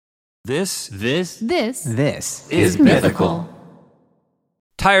This is mythical.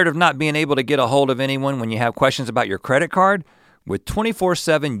 Tired of not being able to get a hold of anyone when you have questions about your credit card? With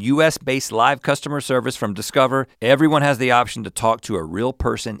 24/7 US-based live customer service from Discover, everyone has the option to talk to a real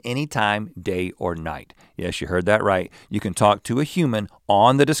person anytime, day or night. Yes, you heard that right. You can talk to a human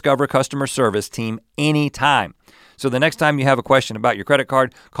on the Discover customer service team anytime. So the next time you have a question about your credit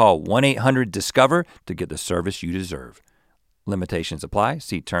card, call 1-800-DISCOVER to get the service you deserve. Limitations apply.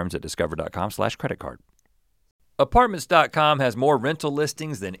 See terms at discover.com/creditcard. Apartments.com has more rental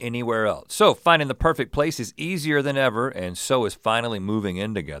listings than anywhere else. So finding the perfect place is easier than ever, and so is finally moving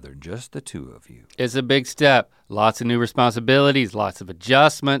in together, just the two of you. It's a big step. Lots of new responsibilities, lots of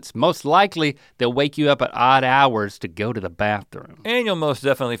adjustments. Most likely, they'll wake you up at odd hours to go to the bathroom. And you'll most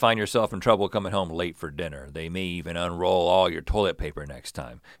definitely find yourself in trouble coming home late for dinner. They may even unroll all your toilet paper next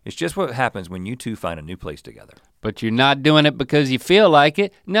time. It's just what happens when you two find a new place together. But you're not doing it because you feel like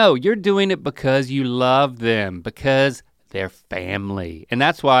it. No, you're doing it because you love them, because they're family. And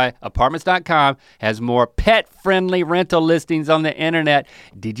that's why Apartments.com has more pet-friendly rental listings on the internet.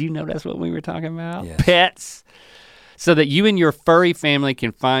 Did you know that's what we were talking about? Yes. Pets. So that you and your furry family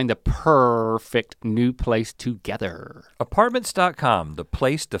can find the perfect new place together. Apartments.com, the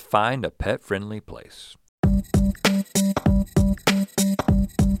place to find a pet-friendly place.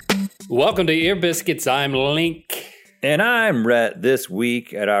 Welcome to Ear Biscuits, I'm Link. And I'm Rhett. This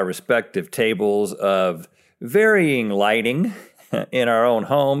week at our respective tables of varying lighting in our own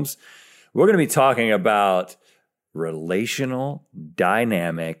homes, we're gonna be talking about relational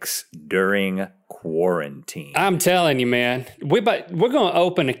dynamics during quarantine. I'm telling you, man, we're gonna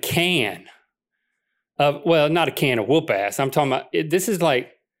open a can of, well, not a can of whoop ass. I'm talking about, this is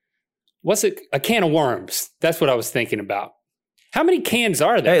like, what's it? A can of worms. That's what I was thinking about. How many cans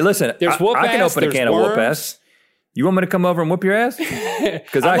are there? Hey, listen, there's whoop I can ass, open a can of whoop ass. You want me to come over and whoop your ass?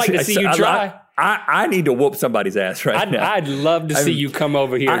 Because I'd like to see you try. I need to whoop somebody's ass now. I'd love to see you come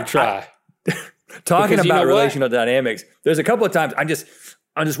over here and try. Talking about relational dynamics, there's a couple of times I'm just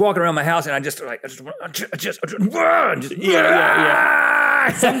walking around my house and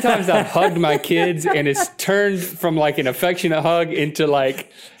yeah. Sometimes I've hugged my kids and it's turned from like an affectionate hug into like,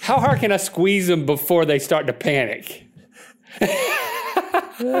 how hard can I squeeze them before they start to panic? I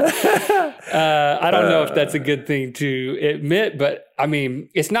don't know if that's a good thing to admit, but I mean,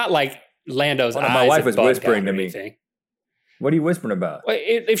 it's not like Lando's eyes. My wife was whispering to anything. me. What are you whispering about?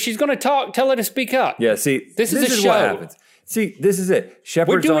 If she's going to talk, tell her to speak up. Yeah, see, this is a show. What happens. See, this is it.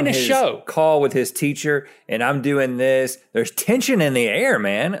 Shepard's doing on a his show. Call with his teacher, and I'm doing this. There's tension in the air,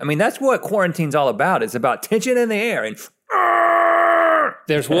 man. I mean, that's what quarantine's all about. It's about tension in the air. And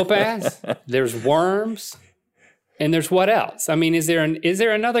there's whoop ass, there's worms, and there's what else? I mean, is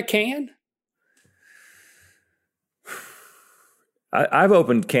there another can? I've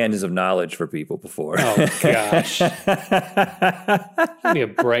opened cans of knowledge for people before. Oh, gosh. Give me a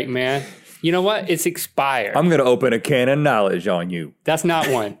break, man. You know what? It's expired. I'm going to open a can of knowledge on you. That's not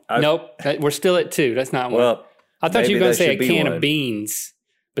one. Nope. We're still at 2. That's not one. Well, I thought you were going to say a can of beans,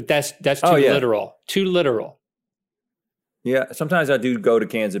 but that's too literal. Too literal. Yeah, sometimes I do go to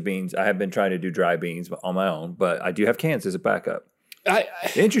cans of beans. I have been trying to do dry beans on my own, but I do have cans as a backup. The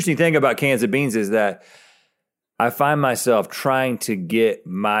interesting thing about cans of beans is that I find myself trying to get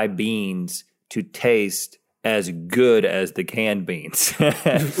my beans to taste as good as the canned beans.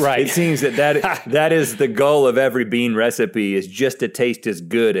 Right. It seems that is the goal of every bean recipe, is just to taste as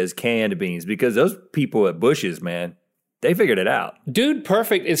good as canned beans, because those people at Bush's, man, they figured it out. Dude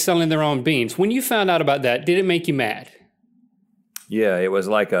Perfect is selling their own beans. When you found out about that, did it make you mad? Yeah, it was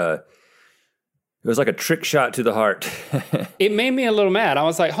like a trick shot to the heart. It made me a little mad. I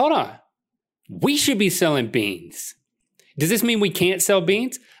was like, hold on. We should be selling beans. Does this mean we can't sell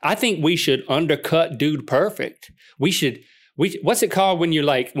beans? I think we should undercut Dude Perfect. What's it called when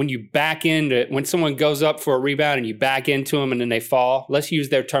you back into, when someone goes up for a rebound and you back into them and then they fall? Let's use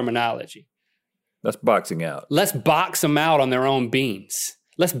their terminology. That's boxing out. Let's box them out on their own beans.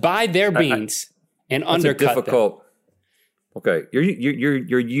 Let's buy their beans and undercut them. Okay,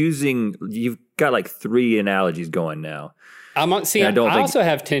 you've got like 3 analogies going now. I also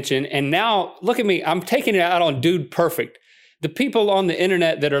have tension, and now look at me. I'm taking it out on Dude Perfect. The people on the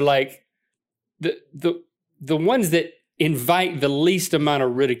internet that are like the ones that invite the least amount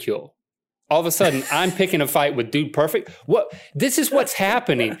of ridicule. All of a sudden, I'm picking a fight with Dude Perfect. This is what's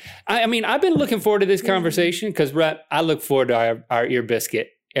happening. I mean, I've been looking forward to this conversation because I look forward to our Ear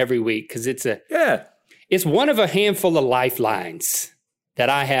Biscuit every week because it's one of a handful of lifelines that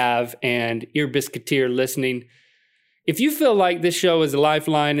I have, and Ear Biscuiteer listening. If you feel like this show is a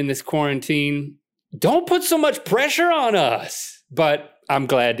lifeline in this quarantine, don't put so much pressure on us. But I'm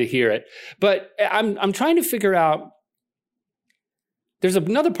glad to hear it. But I'm trying to figure out, there's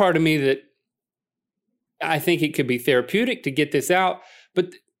another part of me that I think it could be therapeutic to get this out.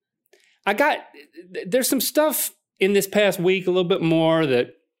 But there's some stuff in this past week, a little bit more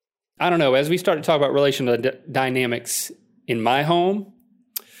that, I don't know, as we start to talk about relational dynamics in my home,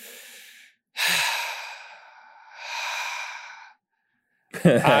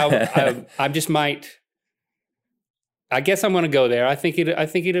 I just might. I guess I'm going to go there. I think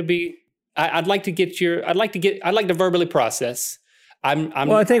it'll be. I'd like to verbally process.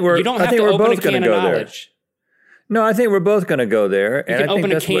 Well, I think we're. You don't I have think to we're open both a can of knowledge. No, I think we're both going to go there. You can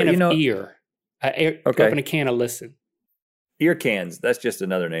open a can of ear. Okay. Open a can of listen. Ear cans. That's just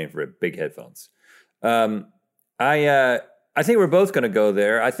another name for it. Big headphones. I think we're both going to go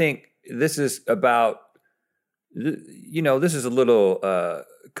there. I think this is about. This is a little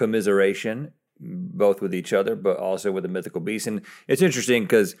commiseration, both with each other, but also with the mythical beast. And it's interesting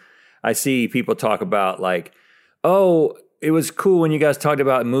because I see people talk about like, oh, it was cool when you guys talked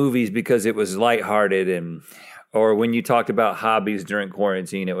about movies because it was lighthearted, or when you talked about hobbies during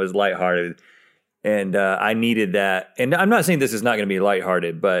quarantine, it was lighthearted. And I needed that. And I'm not saying this is not going to be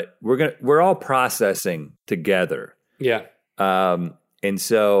lighthearted, but we're all processing together. Yeah. And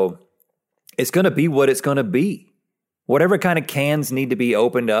so it's going to be what it's going to be. Whatever kind of cans need to be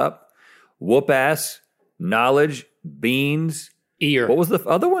opened up, whoop ass, knowledge, beans, ear. What was the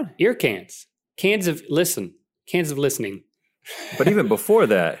other one? Ear cans. Cans of listening. But even before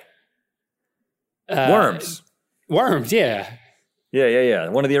that, worms. Worms, yeah. Yeah.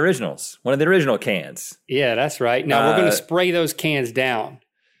 One of the original cans. Yeah, that's right. Now we're going to spray those cans down,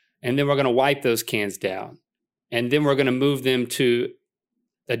 and then we're going to wipe those cans down, and then we're going to move them to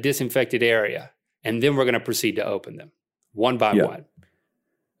a disinfected area, and then we're going to proceed to open them one by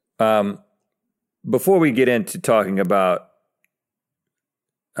one. Before we get into talking about,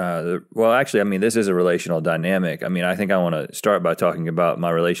 this is a relational dynamic. I mean, I think I want to start by talking about my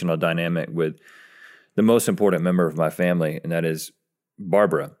relational dynamic with the most important member of my family, and that is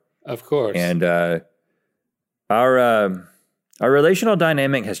Barbara. Of course. And our relational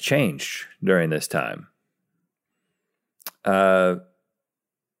dynamic has changed during this time.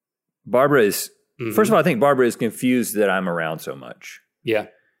 Barbara is, first of all, I think Barbara is confused that I'm around so much. Yeah.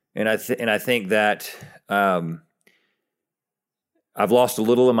 And I think that I've lost a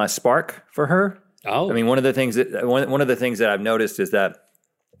little of my spark for her. Oh. I mean, one of the things that I've noticed is that,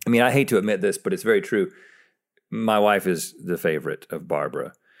 I mean, I hate to admit this, but it's very true. My wife is the favorite of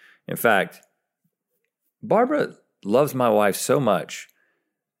Barbara. In fact, Barbara loves my wife so much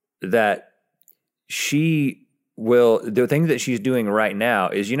that the thing that she's doing right now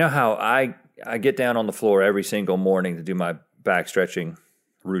is, you know how I get down on the floor every single morning to do my back stretching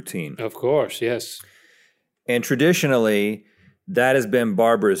routine. Of course, yes. And traditionally, that has been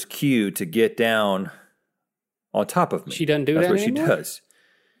Barbara's cue to get down on top of me. She doesn't do that anymore? That's what she does.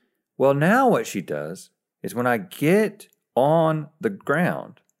 Well, now what she does is when I get on the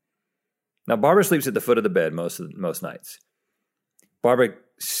ground. Now, Barbara sleeps at the foot of the bed most nights. Barbara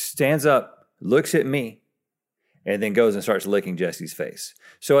stands up, looks at me, and then goes and starts licking Jesse's face.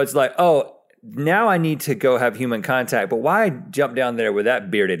 So it's like, oh, now I need to go have human contact. But why jump down there with that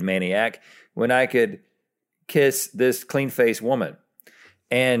bearded maniac when I could kiss this clean-faced woman?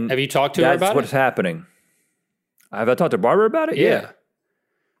 And have you talked to her about it? That's what's happening. Have I talked to Barbara about it? Yeah.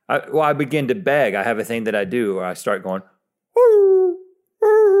 I begin to beg. I have a thing that I do where I start going,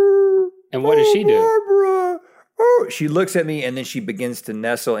 and what does she do? Barbara. She looks at me and then she begins to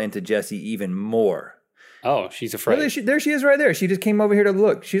nestle into Jesse even more. Oh, she's afraid. Really, there she is right there. She just came over here to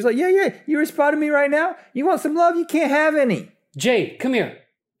look. She's like, yeah, you were spotting me right now? You want some love? You can't have any. Jade, come here.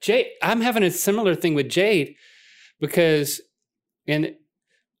 Jade, I'm having a similar thing with Jade because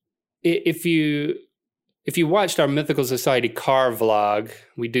if you watched our Mythical Society car vlog,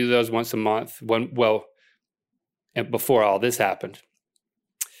 we do those once a month. Before all this happened,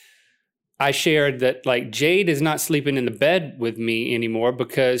 I shared that like Jade is not sleeping in the bed with me anymore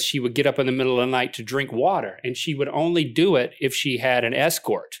because she would get up in the middle of the night to drink water, and she would only do it if she had an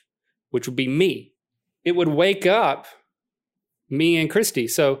escort, which would be me. It would wake up me and Christy.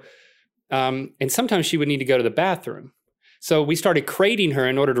 So, and sometimes she would need to go to the bathroom. So we started crating her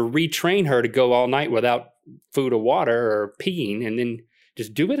in order to retrain her to go all night without food or water or peeing, and then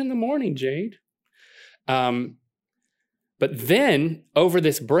just do it in the morning, Jade. But then over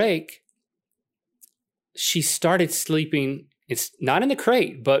this break, she started sleeping, it's not in the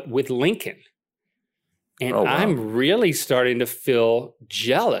crate, but with Lincoln. And oh, wow. I'm really starting to feel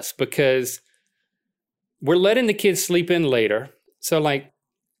jealous because we're letting the kids sleep in later. So like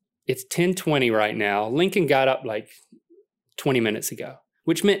it's 10:20 right now. Lincoln got up like 20 minutes ago,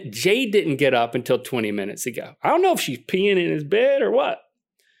 which meant Jade didn't get up until 20 minutes ago. I don't know if she's peeing in his bed or what.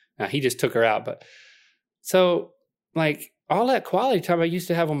 Now, he just took her out. But so, like, all that quality time I used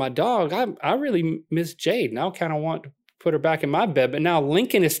to have with my dog, I really miss Jade. Now I kind of want to put her back in my bed. But now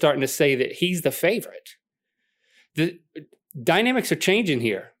Lincoln is starting to say that he's the favorite. The dynamics are changing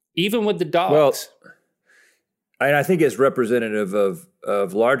here, even with the dogs. Well, and I think it's representative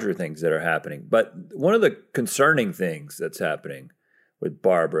of larger things that are happening. But one of the concerning things that's happening with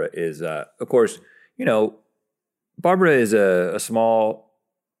Barbara is, of course, Barbara is a small,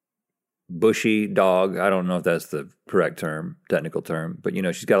 bushy dog. I don't know if that's the correct technical term, but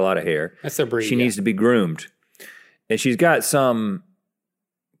she's got a lot of hair. That's a breed. She needs to be groomed, and she's got some.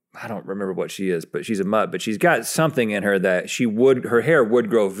 I don't remember what she is, but she's a mutt. But she's got something in her that her hair would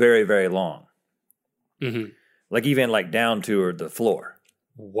grow very, very long. Mm-hmm. Like even down to the floor.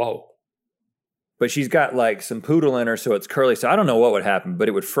 Whoa. But she's got some poodle in her, so it's curly. So I don't know what would happen, but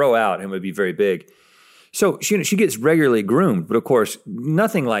it would fro out and would be very big. So she gets regularly groomed, but of course,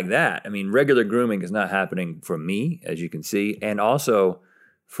 nothing like that. I mean, regular grooming is not happening for me, as you can see, and also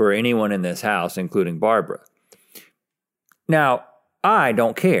for anyone in this house, including Barbara. Now, I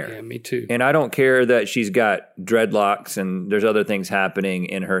don't care. Yeah, me too. And I don't care that she's got dreadlocks and there's other things happening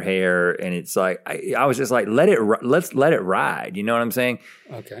in her hair. And it's like, I was just like, let's let it ride. You know what I'm saying?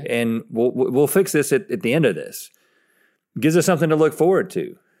 Okay. And we'll fix this at the end of this. Gives us something to look forward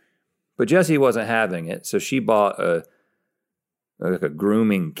to. But Jessie wasn't having it. So she bought a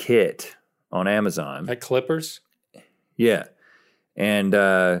grooming kit on Amazon. Like clippers? Yeah.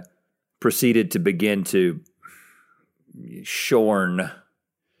 And proceeded to begin to shorn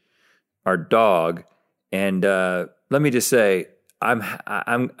our dog, and let me just say,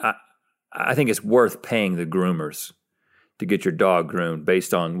 I think it's worth paying the groomers to get your dog groomed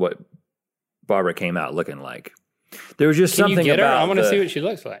based on what Barbara came out looking like. There was just something about. I want to see what she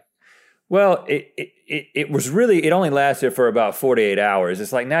looks like. Well, it was really. It only lasted for about 48 hours.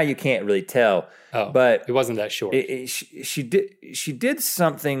 It's like now you can't really tell. Oh, but it wasn't that short. She did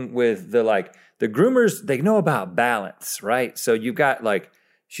something with the groomers, they know about balance, right? So you've got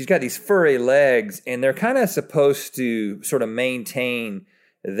she's got these furry legs, and they're kind of supposed to sort of maintain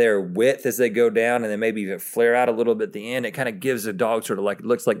their width as they go down, and then maybe even flare out a little bit at the end. It kind of gives the dog sort of it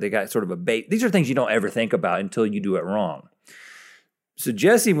looks like they got sort of a bait. These are things you don't ever think about until you do it wrong. So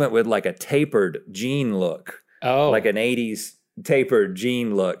Jessie went with a tapered jean look. Oh. Like an 80s tapered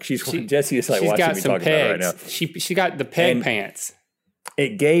jean look. Jessie is watching me talking about it right now. She got the peg pants.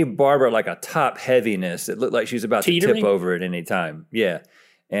 It gave Barbara a top heaviness. It looked like she was about to tip over at any time. Yeah.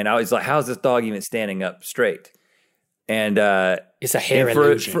 And I was like, how's this dog even standing up straight? And it's a hair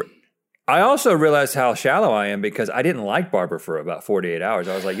illusion. I also realized how shallow I am because I didn't like Barbara for about 48 hours.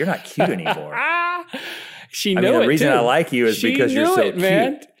 I was like, you're not cute anymore. She knew it. The reason too. I like you is because you're so cute.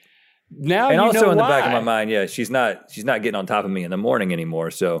 Man. Now and you also know in why. the back of my mind, yeah, she's not getting on top of me in the morning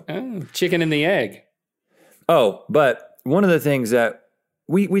anymore. So chicken and the egg. Oh, but one of the things that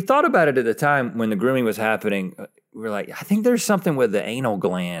we thought about it at the time when the grooming was happening. We were like, I think there's something with the anal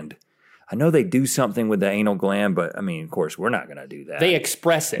gland. I know they do something with the anal gland, but I mean, of course, we're not going to do that. They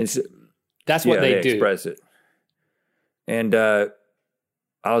express it. That's what they do. Express it. And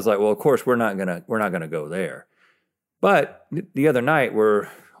I was like, well, of course, we're not gonna go there. But the other night, we're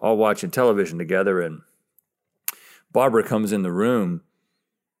all watching television together, and Barbara comes in the room,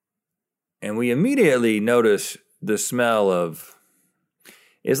 and we immediately notice the smell of.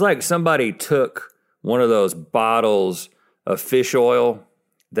 It's like somebody took one of those bottles of fish oil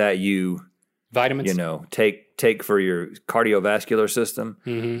that you vitamins, take for your cardiovascular system,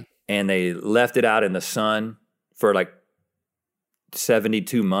 mm-hmm. and they left it out in the sun for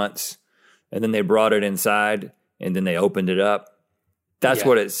 72 months, and then they brought it inside, and then they opened it up. That's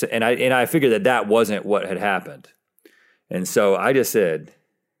what it's, and I figured that wasn't what had happened, and so I just said,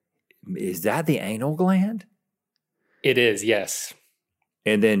 "Is that the anal gland?" It is, yes.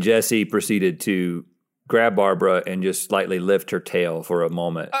 And then Jessie proceeded to grab Barbara and just slightly lift her tail for a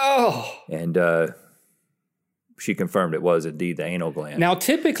moment. Oh, and she confirmed it was indeed the anal gland. Now,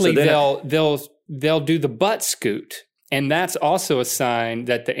 typically they'll do the butt scoot. And that's also a sign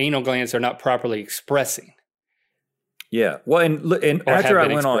that the anal glands are not properly expressing. Yeah. Well, and after I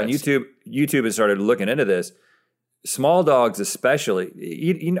went on YouTube and started looking into this, small dogs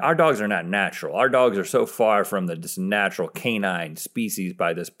especially, our dogs are not natural. Our dogs are so far from this natural canine species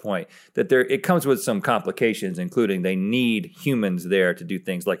by this point that it comes with some complications, including they need humans there to do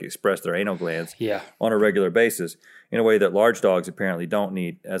things like express their anal glands on a regular basis in a way that large dogs apparently don't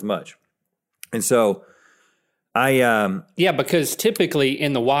need as much. And so because typically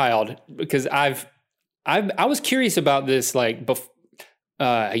in the wild, because I've I was curious about this like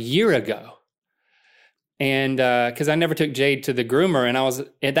a year ago. And because I never took Jade to the groomer,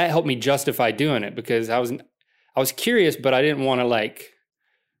 and that helped me justify doing it because I was curious, but I didn't want to like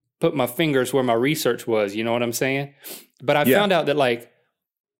put my fingers where my research was. You know what I'm saying? But I found out that like,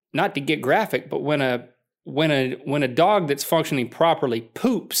 not to get graphic, but when a dog that's functioning properly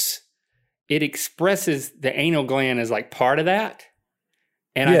poops, it expresses the anal gland as like part of that.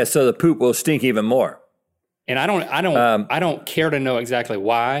 And so the poop will stink even more. And I don't care to know exactly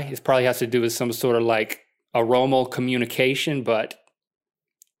why. It probably has to do with some sort of like aromal communication, but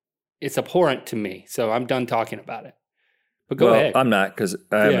it's abhorrent to me. So I'm done talking about it. But go ahead. I'm not because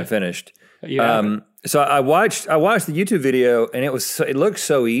I haven't finished. Yeah. So I watched the YouTube video, and it looked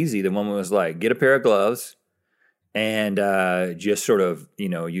so easy. The woman was like, get a pair of gloves and just sort of,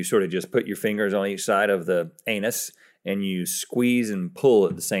 you sort of just put your fingers on each side of the anus and you squeeze and pull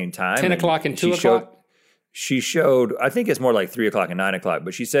at the same time. 10 o'clock and 2 o'clock? She showed, I think it's more like 3 o'clock and 9 o'clock,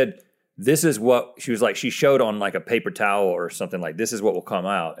 but she said, this is what, she was like, she showed on like a paper towel or something like, this is what will come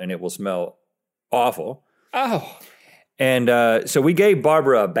out and it will smell awful. Oh. And so we gave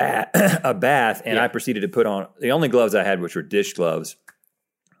Barbara a bath, and I proceeded to put on the only gloves I had, which were dish gloves.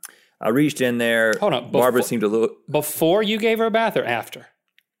 I reached in there. Hold on. Barbara seemed a little... Before you gave her a bath or after?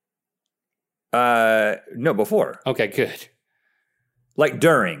 No, before. Okay, good. Like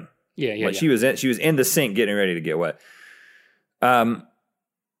during. Yeah. Like she was in the sink getting ready to get wet.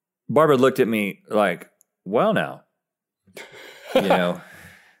 Barbara looked at me like, well, now,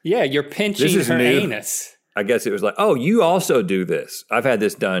 Yeah, you're pinching her anus. I guess it was like, oh, you also do this. I've had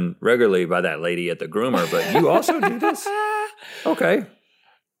this done regularly by that lady at the groomer, but you also do this? Okay.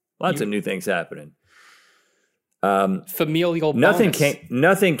 Lots of new things happening. Familial nothing bonus.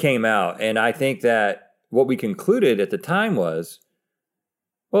 Nothing came out. And I think that what we concluded at the time was,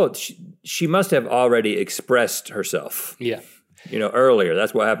 well, she must have already expressed herself. Yeah. Earlier.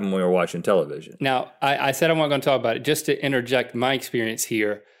 That's what happened when we were watching television. Now, I said I wasn't going to talk about it. Just to interject my experience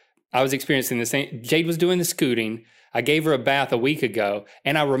here, I was experiencing the same. Jade was doing the scooting. I gave her a bath a week ago,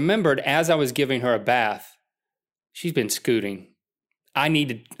 and I remembered as I was giving her a bath, she's been scooting. I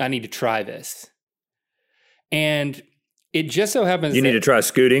need to try this. And it just so happens you need to try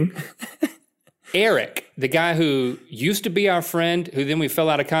scooting. Eric, the guy who used to be our friend, who then we fell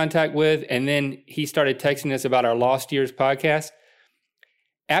out of contact with, and then he started texting us about our Lost Years podcast.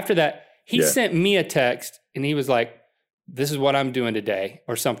 After that, he sent me a text, and he was like, this is what I'm doing today,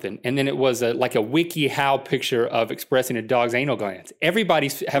 or something. And then it was like a WikiHow picture of expressing a dog's anal glands.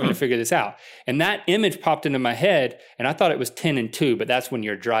 Everybody's having to figure this out. And that image popped into my head, and I thought it was 10 and 2, but that's when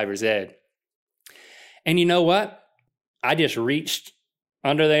you're driver's ed. And you know what? I just reached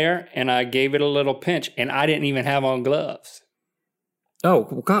under there, and I gave it a little pinch, and I didn't even have on gloves. Oh,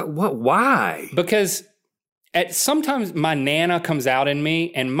 God, what? Why? Because sometimes my Nana comes out in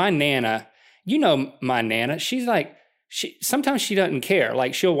me, and my Nana, my Nana, she's like, sometimes she doesn't care.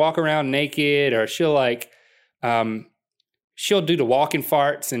 Like, she'll walk around naked, or she'll she'll do the walking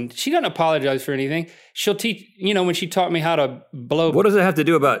farts, and she doesn't apologize for anything. She'll teach, when she taught me how to blow. What does it have to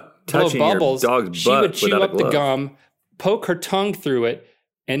do about touching bubbles, your dog's butt? She would chew up the gum, poke her tongue through it,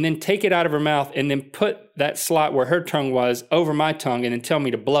 and then take it out of her mouth, and then put that slot where her tongue was over my tongue, and then tell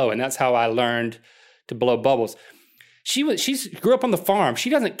me to blow. And that's how I learned to blow bubbles. She grew up on the farm. She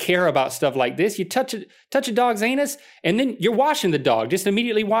doesn't care about stuff like this. You touch a dog's anus, and then you're washing the dog. Just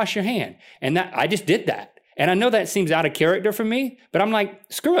immediately wash your hand. And I just did that. And I know that seems out of character for me, but I'm like,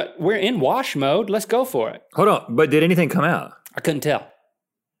 screw it. We're in wash mode. Let's go for it. Hold on. But did anything come out? I couldn't tell.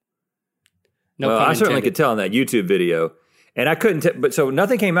 No, I certainly could tell in that YouTube video. And I couldn't but so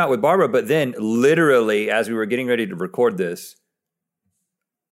nothing came out with Barbara, but then literally as we were getting ready to record this,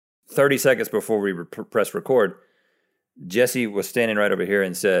 30 seconds before we press record, Jesse was standing right over here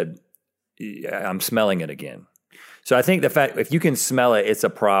and said, I'm smelling it again. So I think the fact, if you can smell it, it's a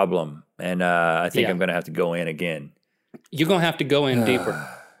problem. And I think I'm going to have to go in again. You're going to have to go in deeper.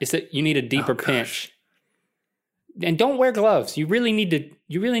 You need a deeper pinch. And don't wear gloves. You really need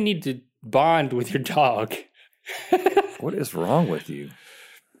to bond with your dog. What is wrong with you?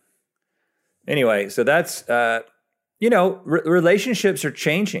 Anyway, so that's, relationships are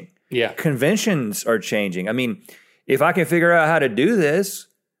changing. Yeah. Conventions are changing. I mean, if I can figure out how to do this,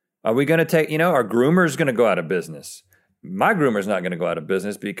 are we going to take, our groomer's going to go out of business. My groomer's not going to go out of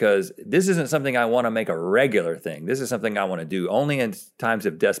business because this isn't something I want to make a regular thing. This is something I want to do only in times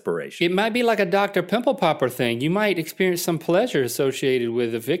of desperation. It might be like a Dr. Pimple Popper thing. You might experience some pleasure associated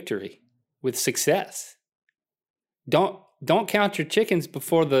with a victory, with success. Don't count your chickens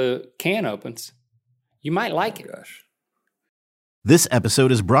before the can opens. You might like it. Gosh. This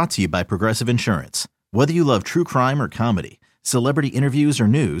episode is brought to you by Progressive Insurance. Whether you love true crime or comedy, celebrity interviews or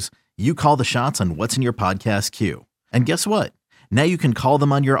news, you call the shots on what's in your podcast queue. And guess what? Now you can call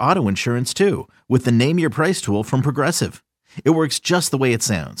them on your auto insurance too with the Name Your Price tool from Progressive. It works just the way it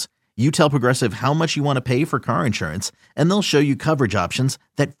sounds. You tell Progressive how much you want to pay for car insurance, and they'll show you coverage options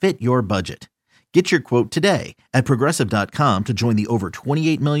that fit your budget. Get your quote today at Progressive.com to join the over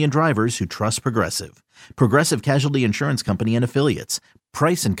 28 million drivers who trust Progressive. Progressive Casualty Insurance Company and Affiliates.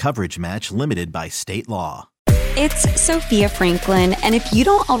 Price and coverage match limited by state law. It's Sophia Franklin, and if you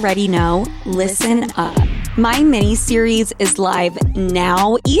don't already know, listen up. My mini-series is live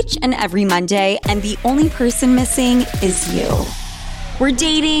now, each and every Monday, and the only person missing is you. We're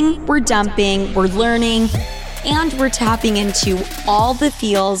dating, we're dumping, we're learning, and we're tapping into all the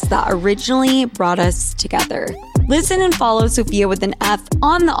feels that originally brought us together. Listen and follow Sophia with an F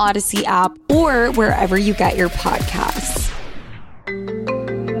on the Odyssey app or wherever you get your podcasts.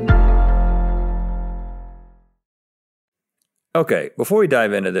 Okay, before we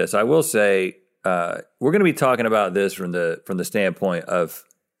dive into this, I will say we're going to be talking about this from the standpoint of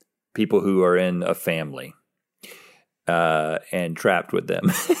people who are in a family and trapped with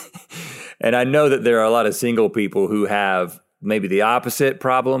them. And I know that there are a lot of single people who have maybe the opposite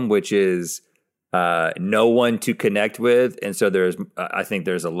problem, which is no one to connect with. And so I think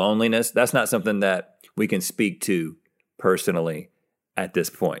there's a loneliness. That's not something that we can speak to personally at this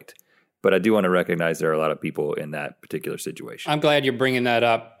point. But I do want to recognize there are a lot of people in that particular situation. I'm glad you're bringing that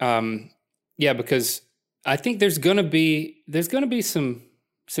up. Yeah, because I think there's going to be some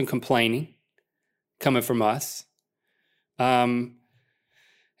complaining coming from us. And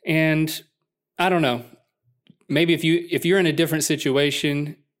I don't know. Maybe if you're in a different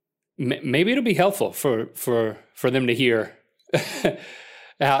situation, maybe it'll be helpful for them to hear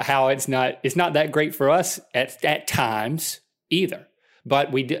how it's not that great for us at times either.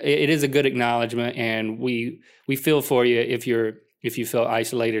 But it is a good acknowledgement, and we feel for you if you feel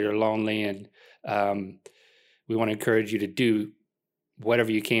isolated or lonely, and we want to encourage you to do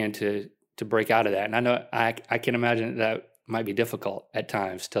whatever you can to break out of that. And I know I can imagine that might be difficult at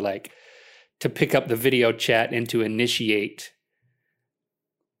times to pick up the video chat and to initiate.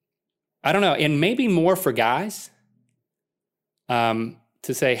 I don't know, and maybe more for guys. To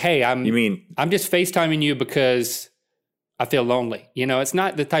say, hey, I'm just FaceTiming you because I feel lonely. It's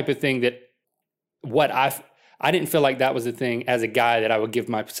not the type of thing that I didn't feel like that was the thing as a guy that I would give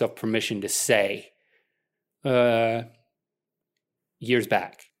myself permission to say years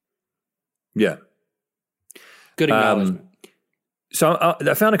back. Yeah. Good acknowledgement. So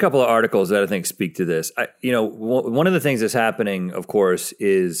I found a couple of articles that I think speak to this. One of the things that's happening, of course,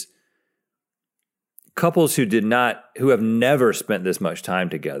 is couples who have never spent this much time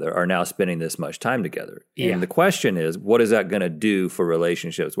together are now spending this much time together. Yeah. And the question is, what is that going to do for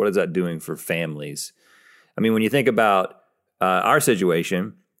relationships? What is that doing for families? I mean, when you think about our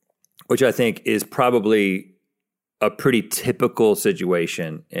situation, which I think is probably a pretty typical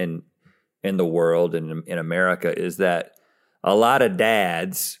situation in the world and in America, is that a lot of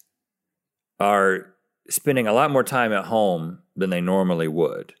dads are spending a lot more time at home than they normally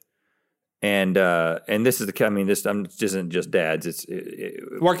would. And this is this isn't just dads. It's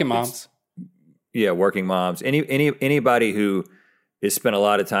working moms. Working moms. Anybody who has spent a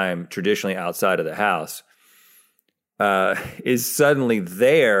lot of time traditionally outside of the house is suddenly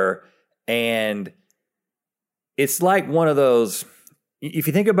there, and it's like one of those. If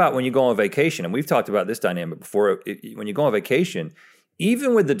you think about when you go on vacation, and we've talked about this dynamic before, when you go on vacation,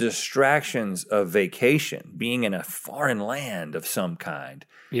 even with the distractions of vacation, being in a foreign land of some kind,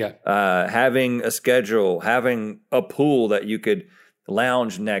 having a schedule, having a pool that you could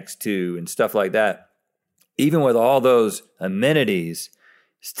lounge next to and stuff like that, even with all those amenities,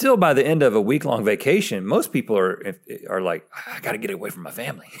 still by the end of a week-long vacation, most people are like, I got to get away from my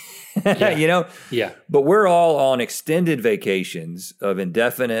family, Yeah. But we're all on extended vacations of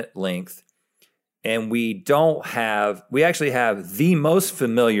indefinite length, and we actually have the most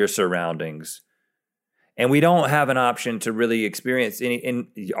familiar surroundings, and we don't have an option to really experience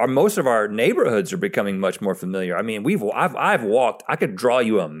most of our neighborhoods are becoming much more familiar. I mean, I've walked, I could draw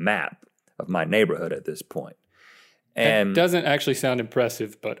you a map of my neighborhood at this point. And it doesn't actually sound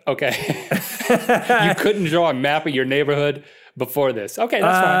impressive, but okay. You couldn't draw a map of your neighborhood before this. Okay,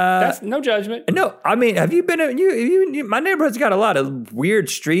 that's fine. That's no judgment. No, I mean, have you been? My neighborhood's got a lot of weird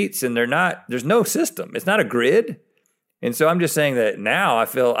streets, and there's no system. It's not a grid, and so I'm just saying that now I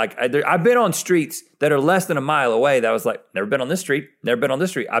feel like I've been on streets that are less than a mile away. That was like, never been on this street, never been on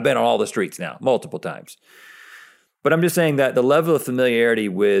this street. I've been on all the streets now, multiple times. But I'm just saying that the level of familiarity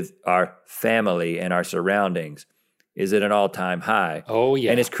with our family and our surroundings is at an all-time high. Oh, yeah.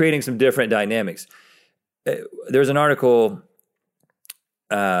 And it's creating some different dynamics. there's an article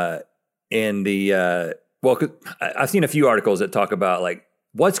in the, I've seen a few articles that talk about like,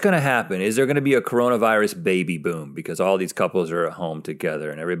 what's going to happen? Is there going to be a coronavirus baby boom because all these couples are at home together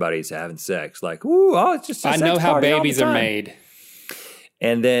and everybody's having sex? Like, it's just a sex know how party babies are made.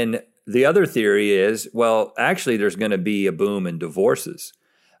 And then the other theory is, well, actually, there's going to be a boom in divorces.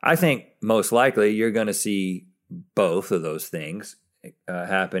 I think most likely you're going to see both of those things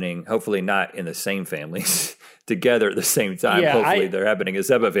happening, hopefully not in the same families together at the same time. Yeah, hopefully they're happening as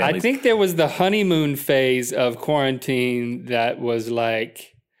separate families. I think there was the honeymoon phase of quarantine that was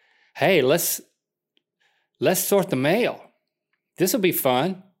like, hey, let's sort the mail. This will be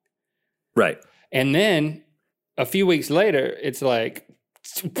fun. Right. And then a few weeks later, it's like,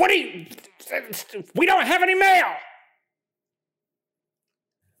 we don't have any mail.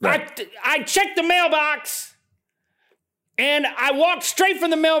 Right. I checked the mailbox and I walked straight from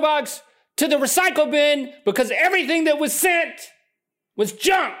the mailbox to the recycle bin because everything that was sent was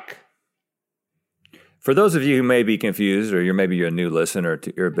junk. For those of you who may be confused, or maybe you're a new listener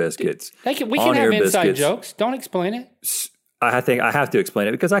to Ear Biscuits, we can have inside jokes. Don't explain it. I think I have to explain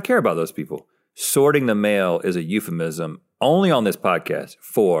it because I care about those people. Sorting the mail is a euphemism only on this podcast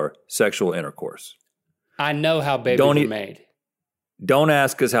for sexual intercourse. I know how babies are made. Don't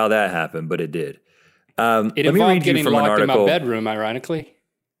ask us how that happened, but it did. It involved getting locked in my bedroom, ironically.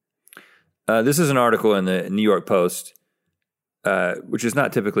 This is an article in the New York Post, which is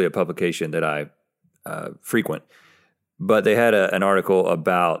not typically a publication that I frequent, but they had an article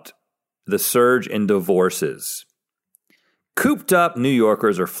about the surge in divorces. Cooped up New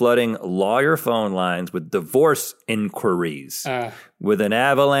Yorkers are flooding lawyer phone lines with divorce inquiries, with an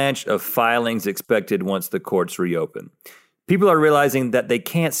avalanche of filings expected once the courts reopen. People are realizing that they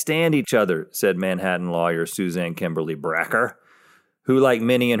can't stand each other, said Manhattan lawyer Suzanne Kimberly Bracker, who, like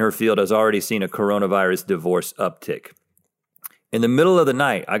many in her field, has already seen a coronavirus divorce uptick. In the middle of the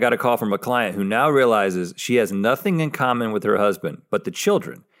night, I got a call from a client who now realizes she has nothing in common with her husband but the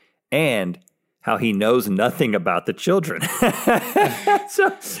children, and how he knows nothing about the children.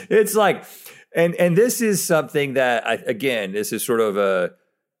 So it's like, and this is something that, this is sort of a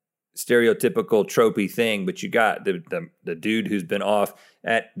stereotypical tropey thing, but you got the dude who's been off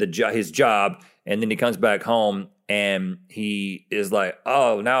at his job, and then he comes back home and he is like,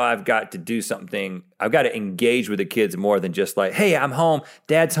 oh, now I've got to do something. I've got to engage with the kids more than just like, hey, I'm home,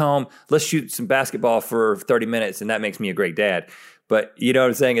 dad's home, let's shoot some basketball for 30 minutes and that makes me a great dad. But you know what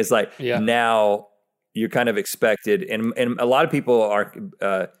I'm saying? It's like, now you're kind of expected, and a lot of people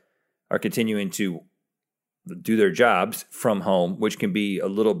are continuing to do their jobs from home, which can be a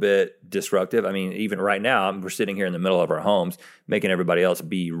little bit disruptive. I mean, even right now, we're sitting here in the middle of our homes, making everybody else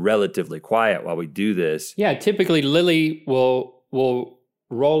be relatively quiet while we do this. Yeah, typically Lily will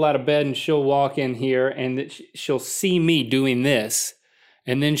roll out of bed and she'll walk in here and she'll see me doing this,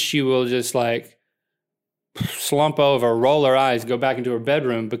 and then she will just like slump over, roll her eyes, go back into her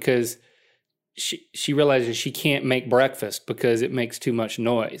bedroom because she realizes she can't make breakfast because it makes too much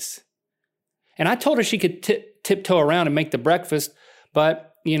noise. And I told her she could tiptoe around and make the breakfast,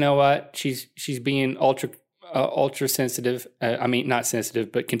 but you know what? She's being ultra sensitive. I mean, not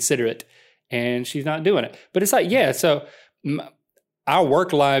sensitive, but considerate, and she's not doing it. But it's like, yeah. So our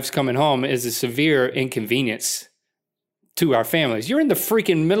work lives coming home is a severe inconvenience to our families. You're in the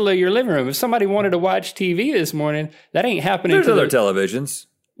freaking middle of your living room. If somebody wanted to watch TV this morning, that ain't happening. There's other televisions.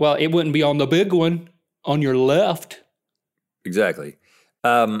 Well, it wouldn't be on the big one on your left. Exactly.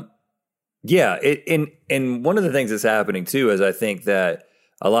 Yeah, and one of the things that's happening too is I think that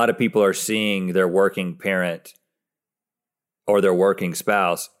a lot of people are seeing their working parent or their working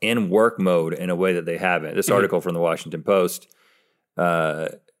spouse in work mode in a way that they haven't. This article from the Washington Post,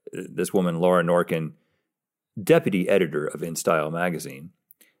 this woman, Laura Norkin, deputy editor of InStyle magazine,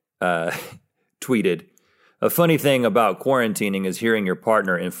 tweeted, "A funny thing about quarantining is hearing your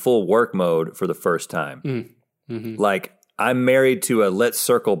partner in full work mode for the first time. Mm-hmm. Like, I'm married to a let's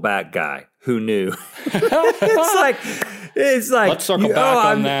circle back guy. Who knew?" it's like let's circle back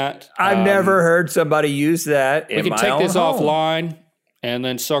on that. I've never heard somebody use that. We can take this offline and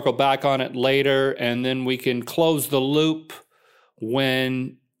then circle back on it later, and then we can close the loop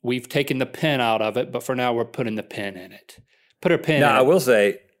when we've taken the pin out of it. But for now, we're putting the pin in it. Put a pin in it. Now, I will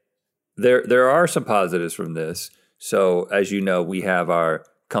say there are some positives from this. So, as you know, we have our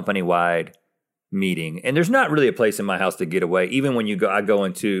company-wide meeting, and there's not really a place in my house to get away. Even when I go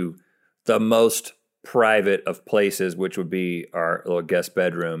into the most private of places, which would be our little guest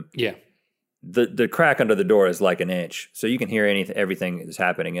bedroom. Yeah. The crack under the door is like an inch, so you can hear everything that's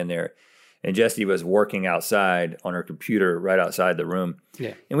happening in there. And Jessie was working outside on her computer right outside the room.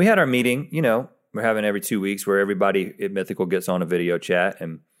 Yeah. And we had our meeting, we're having every 2 weeks where everybody at Mythical gets on a video chat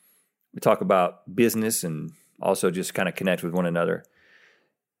and we talk about business and also just kind of connect with one another.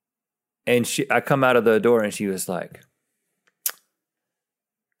 And I come out of the door and she was like,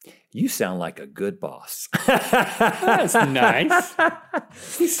 "You sound like a good boss." That's nice.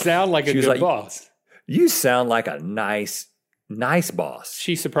 You sound like a good boss. "You sound like a nice boss."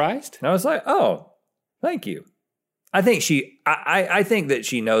 She surprised? And I was like, "Oh, thank you." I think I think that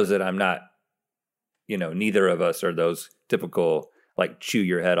she knows that I'm not, neither of us are those typical like chew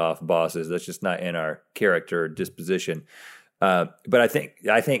your head off bosses. That's just not in our character or disposition. But I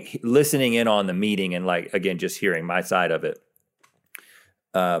think listening in on the meeting and like, again, just hearing my side of it.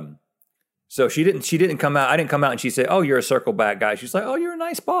 So she didn't come out. I didn't come out and she said, "Oh, you're a circle back guy." She's like, "Oh, you're a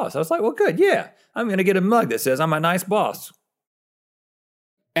nice boss." I was like, "Well, good. Yeah. I'm going to get a mug that says I'm a nice boss."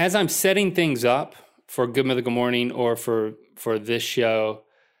 As I'm setting things up for Good Mythical Morning or for this show,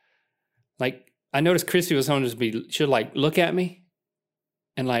 like I noticed Christy was home she'll like look at me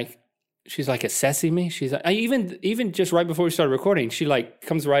and like, she's like assessing me. She's like, even just right before we started recording, she like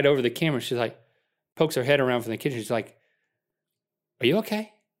comes right over the camera. She's like, pokes her head around from the kitchen. She's like, "Are you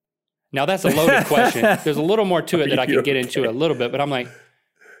okay?" Now that's a loaded question. There's a little more to it that I can get into a little bit, but I'm like,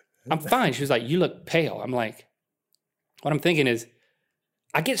 "I'm fine." She was like, "You look pale." I'm like, what I'm thinking is,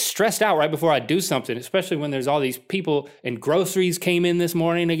 I get stressed out right before I do something, especially when there's all these people and groceries came in this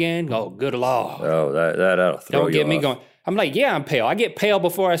morning again. Oh, good Lord. Oh, that'll throw you off. Don't get me going. I'm like, yeah, I'm pale. I get pale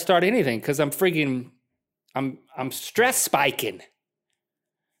before I start anything because I'm stress spiking.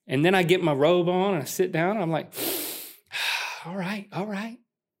 And then I get my robe on and I sit down. And I'm like, all right.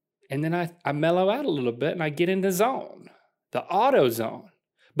 And then I mellow out a little bit and I get in the zone, the auto zone.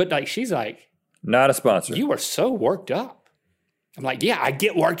 But like, she's like, not a sponsor. "You are so worked up." I'm like, yeah, I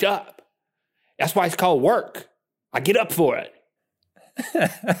get worked up. That's why it's called work. I get up for it.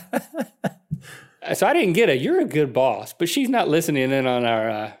 So I didn't get it. You're a good boss, but she's not listening in on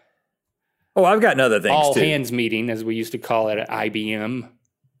our I've got other things all too. hands meeting, as we used to call it at IBM.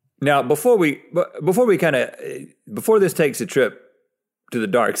 Now, before this takes a trip to the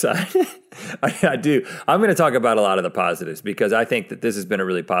dark side, I'm going to talk about a lot of the positives because I think that this has been a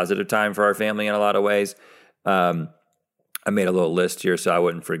really positive time for our family in a lot of ways. I made a little list here so I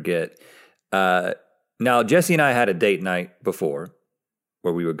wouldn't forget. Now, Jesse and I had a date night before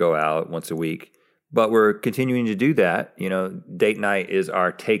where we would go out once a week, but we're continuing to do that. Date night is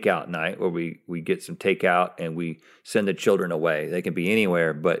our takeout night where we get some takeout and we send the children away. They can be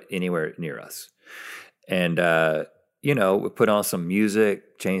anywhere, but anywhere near us. And, we put on some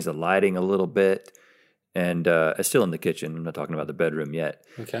music, change the lighting a little bit. And it's still in the kitchen. I'm not talking about the bedroom yet.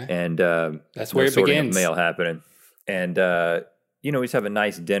 Okay. And that's where it begins. Mail happening. And, we just have a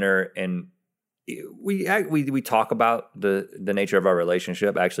nice dinner and we talk about the nature of our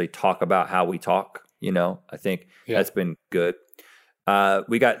relationship, actually talk about how we talk, I think that's been good.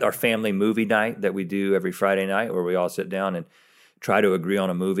 We got our family movie night that we do every Friday night where we all sit down and try to agree on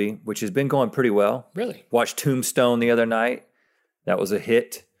a movie, which has been going pretty well. Really? Watched Tombstone the other night. That was a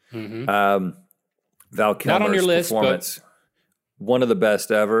hit. Mm-hmm. Val Kilmer's not on your list, performance, one of the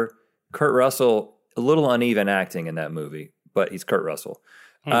best ever. Kurt Russell, a little uneven acting in that movie, but he's Kurt Russell.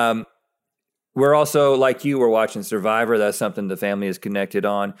 We're also, like you, we're watching Survivor. That's something the family is connected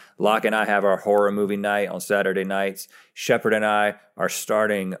on. Locke and I have our horror movie night on Saturday nights. Shepard and I are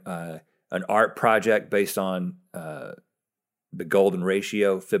starting an art project based on the golden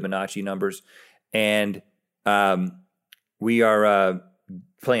ratio, Fibonacci numbers. And we are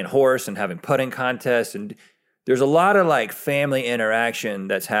playing horse and having putting contests. And there's a lot of like family interaction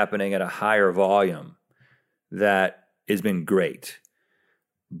that's happening at a higher volume that has been great.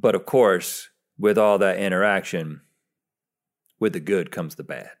 But of course, with all that interaction, with the good comes the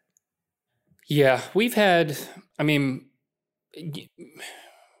bad. Yeah, we've had, you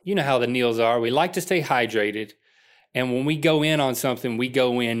know how the Neils are. We like to stay hydrated. And when we go in on something, we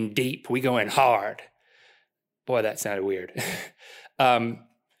go in deep. We go in hard. Boy, that sounded weird.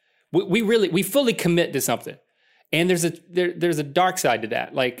 We fully commit to something. And there's a dark side to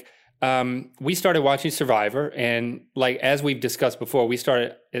that. Like, we started watching Survivor, and like as we've discussed before, we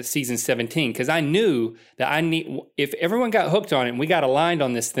started at season 17 because I knew that if everyone got hooked on it and we got aligned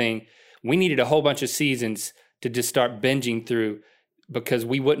on this thing, we needed a whole bunch of seasons to just start binging through because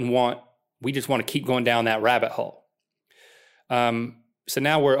we just want to keep going down that rabbit hole. So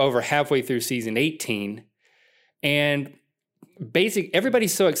now we're over halfway through season 18, and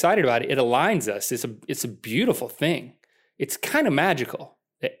everybody's so excited about it. It aligns us. It's a beautiful thing. It's kind of magical.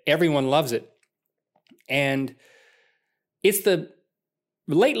 Everyone loves it. And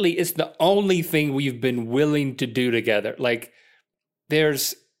lately it's the only thing we've been willing to do together. Like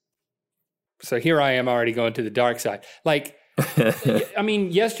So here I am already going to the dark side. Like, I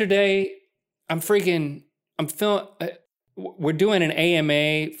mean, yesterday we're doing an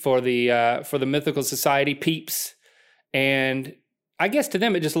AMA for the Mythical Society peeps, and I guess to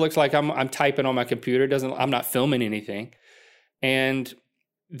them it just looks like I'm typing on my computer. I'm not filming anything, and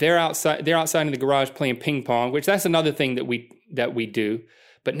they're outside in the garage playing ping pong, which that's another thing that we do.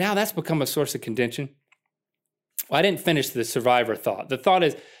 But now that's become a source of contention. Well, I didn't finish the Survivor thought. The thought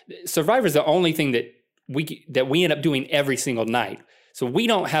is Survivor is the only thing that we end up doing every single night. So we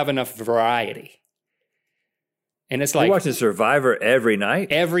don't have enough variety. And it's like you're watching Survivor every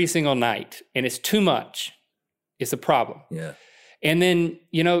night? Every single night. And it's too much. It's a problem. Yeah. And then,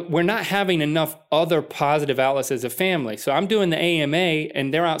 we're not having enough other positive outlets as a family. So I'm doing the AMA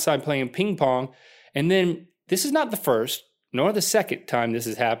and they're outside playing ping pong. And then this is not the first nor the second time this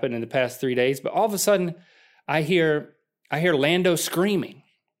has happened in the past 3 days, but all of a sudden I hear Lando screaming.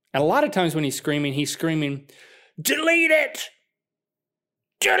 And a lot of times when he's screaming, delete it!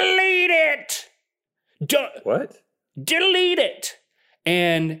 Delete it! What? Delete it!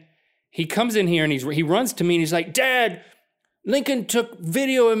 And he comes in here and he runs to me and he's like, Dad, Lincoln took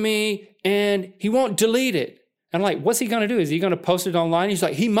video of me and he won't delete it. And I'm like, what's he going to do? Is he going to post it online? He's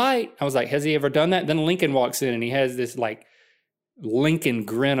like, he might. I was like, has he ever done that? Then Lincoln walks in and he has this like Lincoln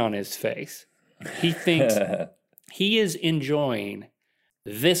grin on his face. He thinks he is enjoying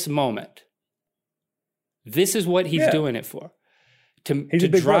this moment. This is what he's doing it for. To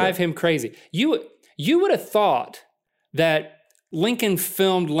drive him crazy. You would have thought that Lincoln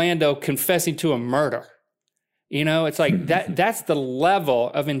filmed Lando confessing to a murder. It's like that's the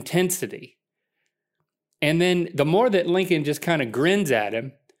level of intensity. And then the more that Lincoln just kind of grins at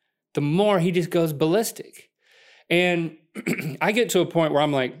him, the more he just goes ballistic. And I get to a point where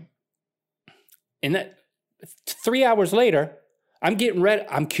I'm like, and that 3 hours later, I'm getting ready.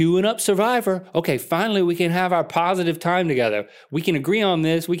 I'm queuing up Survivor. Okay, finally we can have our positive time together. We can agree on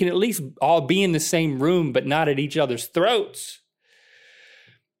this. We can at least all be in the same room, but not at each other's throats.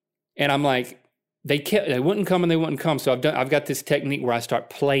 And I'm like, they wouldn't come and they wouldn't come. So I've got this technique where I start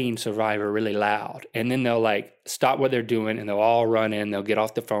playing Survivor really loud, and then they'll like stop what they're doing and they'll all run in. They'll get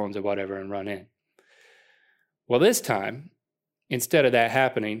off the phones or whatever and run in. Well, this time, instead of that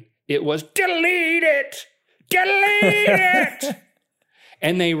happening, it was delete it.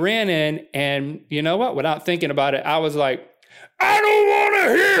 And they ran in, and you know what? Without thinking about it, I was like, I don't want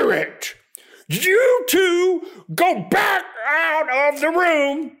to hear it. You two go back out of the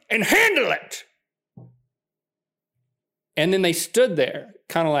room and handle it. And then they stood there,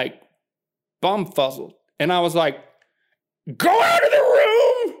 kind of like bumfuzzled. And I was like, go out of the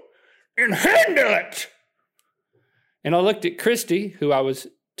room and handle it. And I looked at Christy, who I was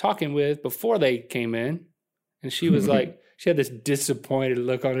talking with before they came in, and she was like, she had this disappointed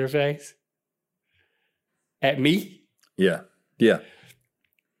look on her face at me. Yeah. Yeah.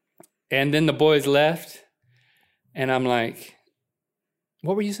 And then the boys left, and I'm like,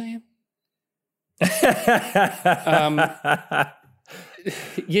 what were you saying? It's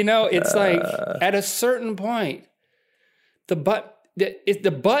like at a certain point, the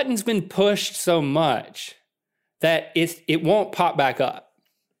button's been pushed so much that it won't pop back up.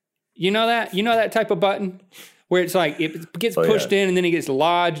 You know that type of button where it's like it gets pushed in and then it gets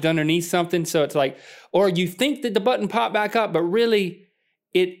lodged underneath something. So it's like, or you think that the button popped back up, but really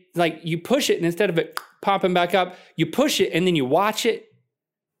it like you push it and instead of it popping back up, you push it and then you watch it.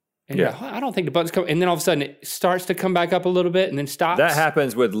 And you're like, I don't think the button's coming. And then all of a sudden it starts to come back up a little bit and then stops. That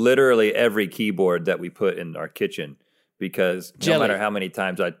happens with literally every keyboard that we put in our kitchen because no matter how many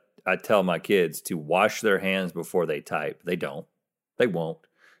times I tell my kids to wash their hands before they type, they don't. They won't.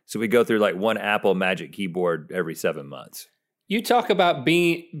 So we go through like one Apple Magic Keyboard every 7 months. You talk about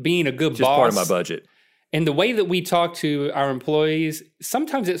being a good boss. Just part of my budget. And the way that we talk to our employees,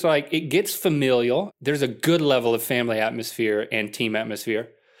 sometimes it's like it gets familial. There's a good level of family atmosphere and team atmosphere.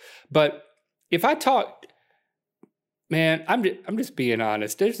 But if I talk, man, I'm just being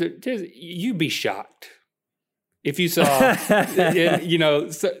honest. You'd be shocked if you saw,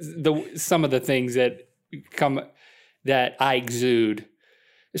 some of the things that I exude,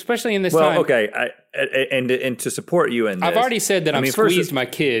 especially in this time. Well, okay, and to support you in this, I've already said that I'm squeezed my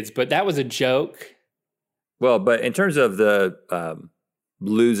kids, but that was a joke. Well, but in terms of the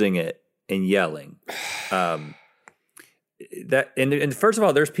losing it and yelling, that and first of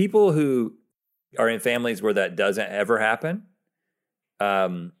all, there's people who are in families where that doesn't ever happen.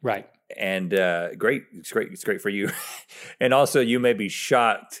 Right. And great. It's great for you. And also you may be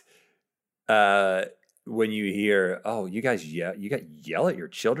shocked when you hear, oh, you guys yell at your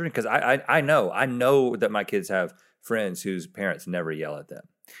children? Because I know that my kids have friends whose parents never yell at them.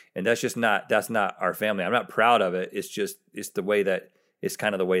 And that's not our family. I'm not proud of it. It's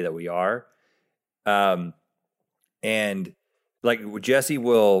kind of the way that we are. And like Jesse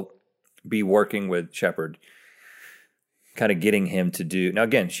will be working with Shepard, kind of getting him to do. Now,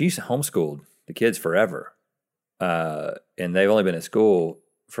 again, she's homeschooled the kids forever. And they've only been at school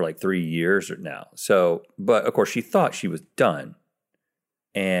for like 3 years now. So, but of course she thought she was done.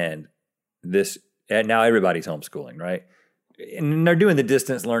 And now everybody's homeschooling, right? And they're doing the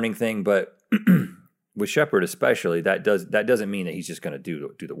distance learning thing, but with Shepard especially, that doesn't mean that he's just going to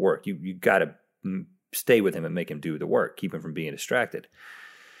do the work. You got to stay with him and make him do the work, keep him from being distracted.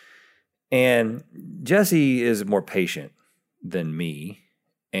 And Jesse is more patient than me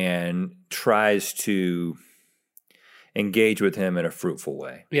and tries to engage with him in a fruitful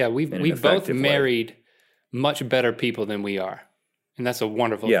way. Yeah, we both married much better people than we are. And that's a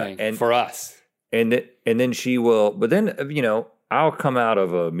wonderful thing for us. And then she will, but then, I'll come out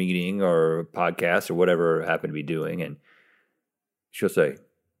of a meeting or a podcast or whatever I happen to be doing, and she'll say,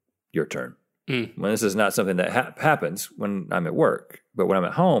 your turn. When this is not something that happens when I'm at work, but when I'm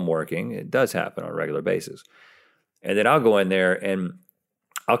at home working, it does happen on a regular basis. And then I'll go in there and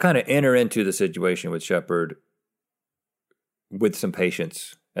I'll kind of enter into the situation with Shepard with some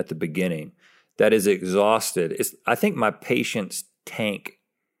patience at the beginning that is exhausted. I think my patience tank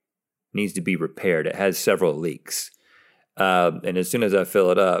needs to be repaired. It has several leaks. And as soon as I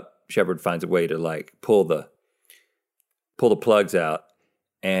fill it up, Shepard finds a way to like pull the plugs out.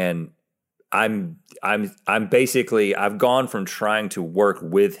 And I'm basically, I've gone from trying to work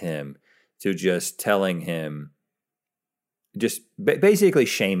with him to just telling him, just basically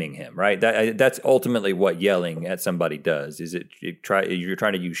shaming him, right? That's ultimately what yelling at somebody does. Is you're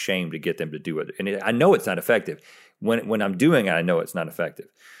trying to use shame to get them to do it, and I know it's not effective. When I'm doing it, I know it's not effective,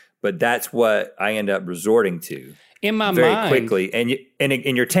 but that's what I end up resorting to in my very mind quickly, and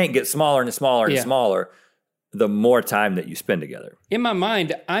your tank gets smaller and smaller and smaller the more time that you spend together. In my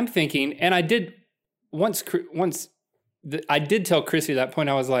mind, I'm thinking, and I did once I did tell Chrissy at that point.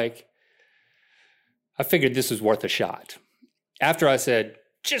 I was like, I figured this was worth a shot. After I said,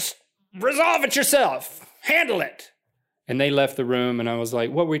 just resolve it yourself, handle it. And they left the room and I was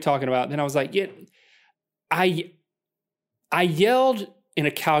like, what were we talking about? Then I was like, I yelled in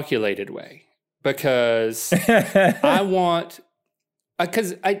a calculated way because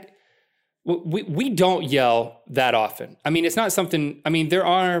we don't yell that often. I mean, it's not something, there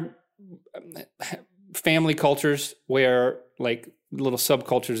are family cultures where like little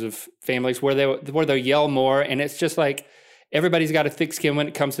subcultures of families where they'll yell more, and it's just like, everybody's got a thick skin when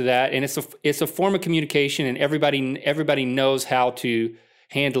it comes to that, and it's a form of communication, and everybody knows how to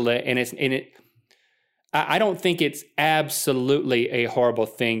handle it. And I don't think it's absolutely a horrible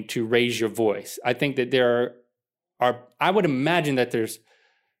thing to raise your voice. I think that there are I would imagine that there's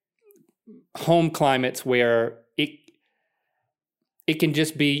home climates where it can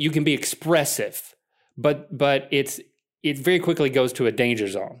just be, you can be expressive, but it very quickly goes to a danger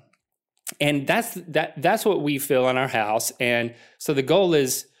zone. And that's what we feel in our house. And so the goal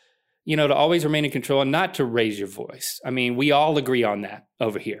is, to always remain in control and not to raise your voice. I mean, we all agree on that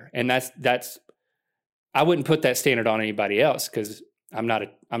over here. And that's I wouldn't put that standard on anybody else because I'm not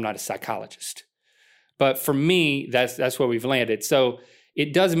a psychologist. But for me, that's where we've landed. So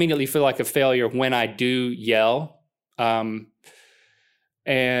it does immediately feel like a failure when I do yell. But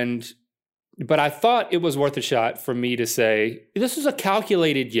I thought it was worth a shot for me to say, this is a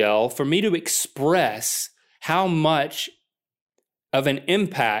calculated yell for me to express how much of an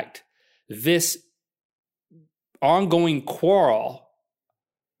impact this ongoing quarrel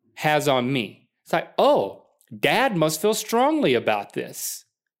has on me. It's like, oh, Dad must feel strongly about this.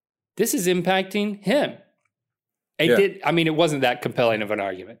 This is impacting him. It wasn't that compelling of an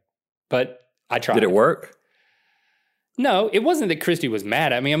argument, but I tried. Did it work? No, it wasn't that Christy was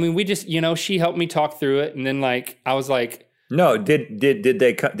mad at me. I mean, we just, she helped me talk through it, and then I was like, no. Did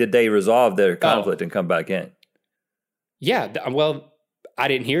they resolve their conflict and come back in? Yeah. Well, I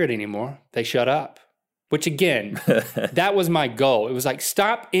didn't hear it anymore. They shut up. Which again, that was my goal. It was like,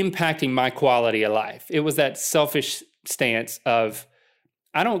 stop impacting my quality of life. It was that selfish stance of,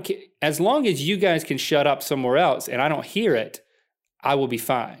 I don't care. As long as you guys can shut up somewhere else and I don't hear it, I will be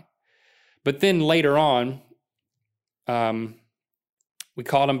fine. But then later on, we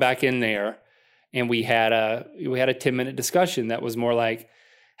called him back in there, and we had a 10-minute discussion that was more like,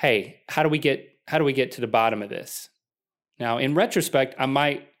 hey, how do we get to the bottom of this? Now, in retrospect,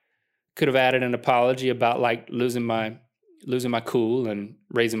 I could have added an apology about like losing my cool and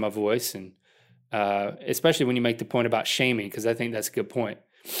raising my voice, and especially when you make the point about shaming, because I think that's a good point.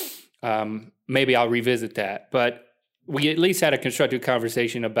 Maybe I'll revisit that. But we at least had a constructive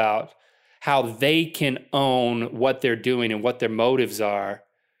conversation about how they can own what they're doing and what their motives are.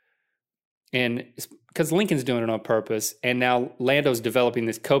 And because Lincoln's doing it on purpose, and now Lando's developing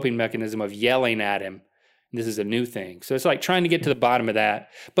this coping mechanism of yelling at him. This is a new thing. So it's like trying to get to the bottom of that.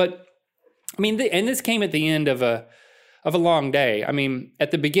 But I mean, and this came at the end of a long day. I mean,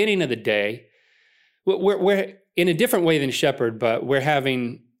 at the beginning of the day, we're in a different way than Shepard, but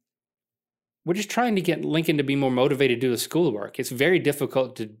we're just trying to get Lincoln to be more motivated to do the schoolwork. It's very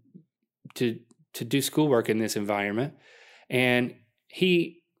difficult to do schoolwork in this environment. And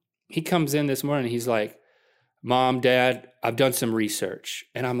he comes in this morning, he's like, Mom, Dad, I've done some research.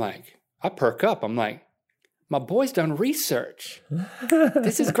 And I'm like, I perk up. I'm like, my boy's done research.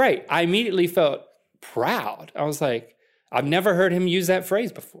 This is great. I immediately felt proud. I was like, I've never heard him use that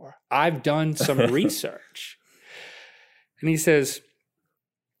phrase before. I've done some research. And he says,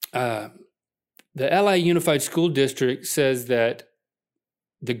 the LA Unified School District says that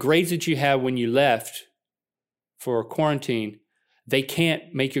the grades that you had when you left for quarantine, they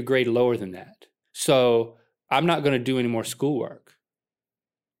can't make your grade lower than that. So I'm not going to do any more schoolwork.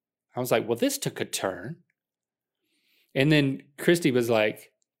 I was like, well, this took a turn. And then Christy was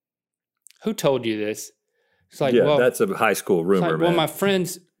like, who told you this? It's like, well, that's a high school rumor, man. Well,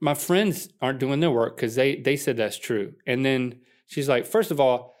 my friends aren't doing their work because they said that's true. And then she's like, first of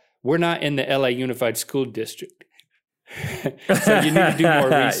all, we're not in the LA Unified School District. So you need to do more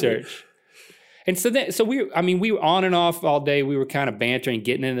research. And so we were on and off all day. We were kind of bantering,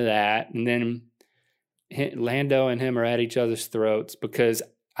 getting into that. And then Lando and him are at each other's throats because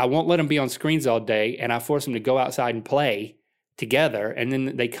I won't let them be on screens all day. And I force them to go outside and play together. And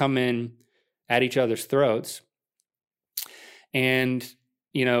then they come in at each other's throats. And,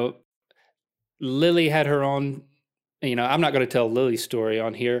 Lily had her own, I'm not going to tell Lily's story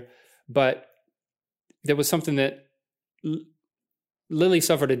on here, but there was something that Lily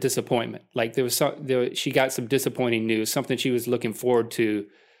suffered a disappointment. Like she got some disappointing news, something she was looking forward to.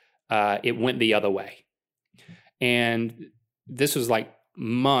 It went the other way. And this was like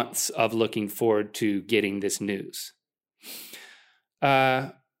months of looking forward to getting this news.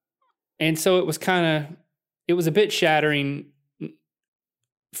 And so it was a bit shattering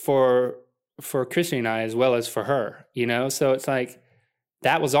for Christy and I, as well as for her, So it's like,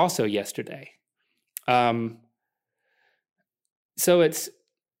 that was also yesterday. So it's,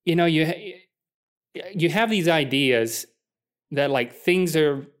 you have these ideas that like things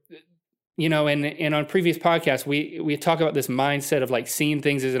are, and on previous podcasts, we talk about this mindset of like seeing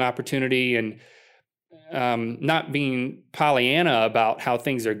things as an opportunity and not being Pollyanna about how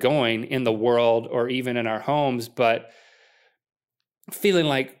things are going in the world or even in our homes, but feeling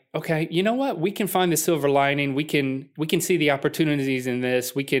like, okay, you know what? We can find the silver lining. We can see the opportunities in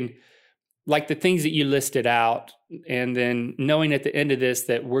this. We can, like the things that you listed out, and then knowing at the end of this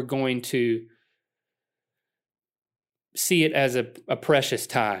that we're going to see it as a precious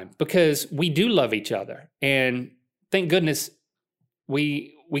time because we do love each other. And thank goodness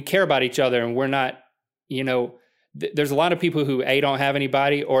we care about each other, and we're not, there's a lot of people who don't have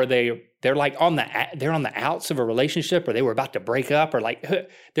anybody, or they're like they're on the outs of a relationship, or they were about to break up, or like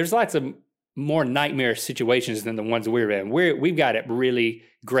there's lots of more nightmare situations than the ones we're in. We've got it really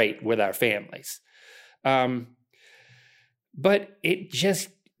great with our families. But it just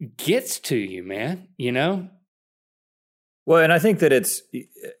gets to you, man, Well, and I think that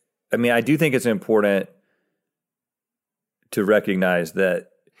I do think it's important to recognize that,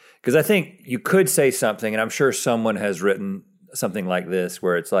 because I think you could say something, and I'm sure someone has written something like this,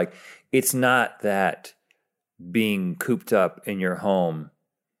 where it's like, it's not that being cooped up in your home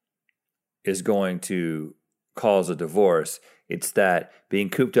is going to cause a divorce. It's that being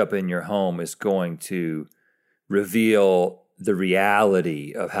cooped up in your home is going to reveal the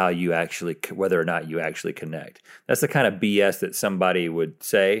reality of how you actually, whether or not you actually connect. That's the kind of BS that somebody would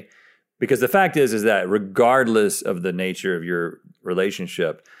say, because the fact is that regardless of the nature of your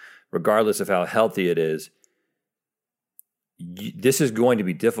relationship, regardless of how healthy it is, this is going to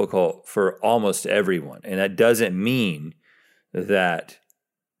be difficult for almost everyone. And that doesn't mean that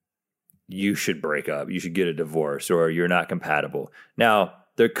you should break up, you should get a divorce, or you're not compatible. Now,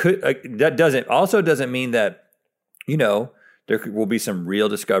 that doesn't mean that, there will be some real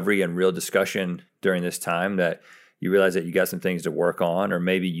discovery and real discussion during this time, that you realize that you got some things to work on, or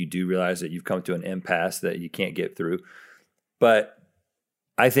maybe you do realize that you've come to an impasse that you can't get through. But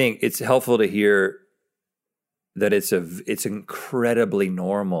I think it's helpful to hear that it's incredibly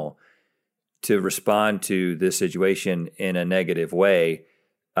normal to respond to this situation in a negative way,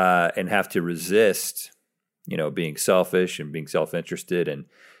 and have to resist, being selfish and being self-interested,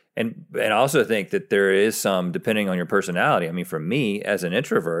 And I also think that there is some, depending on your personality. I mean, for me as an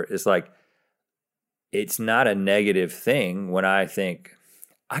introvert, it's like, it's not a negative thing when I think,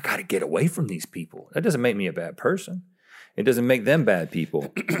 I got to get away from these people. That doesn't make me a bad person. It doesn't make them bad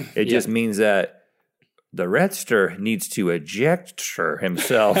people. It just means that the Redster needs to eject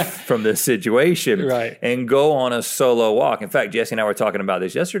himself from this situation and go on a solo walk. In fact, Jesse and I were talking about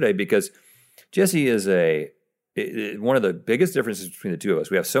this yesterday because Jesse is one of the biggest differences between the two of us.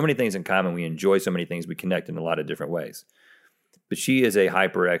 We have so many things in common. We enjoy so many things. We connect in a lot of different ways. But she is a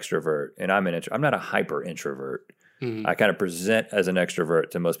hyper extrovert, and I'm not a hyper introvert. Mm-hmm. I kind of present as an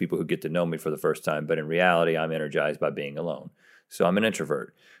extrovert to most people who get to know me for the first time, but in reality, I'm energized by being alone. So I'm an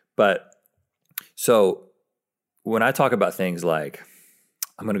introvert. But so when I talk about things like,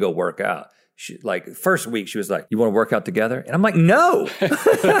 I'm going to go work out, first week, she was like, you want to work out together? And I'm like, no,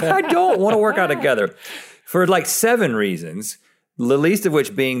 I don't want to work out together for like 7 reasons, the least of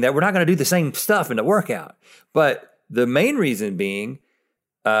which being that we're not going to do the same stuff in the workout. But the main reason being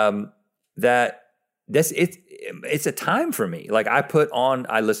that it's a time for me. Like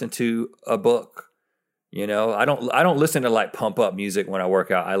I listen to a book. You know, I don't listen to like pump up music when I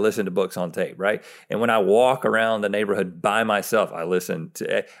work out. I listen to books on tape, right? And when I walk around the neighborhood by myself, I listen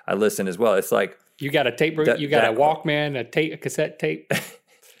as well. It's like you got a tape, you got a Walkman, a cassette tape.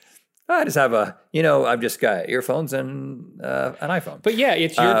 I just have I've just got earphones and an iPhone. But yeah,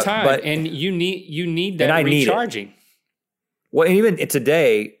 it's your time, and you need that recharging. Need it. Well, and even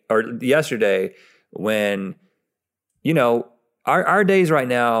today or yesterday, when our days right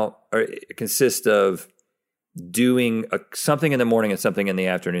now consist of doing something in the morning and something in the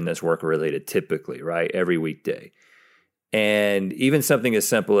afternoon that's work related, typically, right? Every weekday. And even something as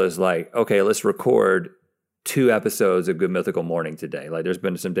simple as like, okay, let's record 2 episodes of Good Mythical Morning today. Like there's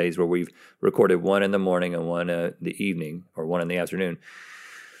been some days where we've recorded 1 in the morning and 1 in the evening or 1 in the afternoon.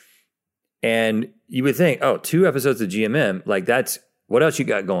 And you would think, 2 episodes of GMM, like that's, what else you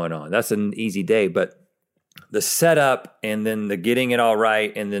got going on? That's an easy day. But the setup and then the getting it all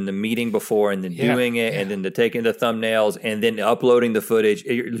right and then the meeting before and then doing it and then the taking the thumbnails and then uploading the footage.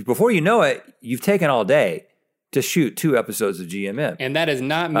 Before you know it, you've taken all day to shoot 2 episodes of GMM. And that is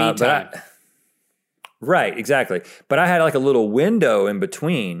not me time. Right, exactly. But I had like a little window in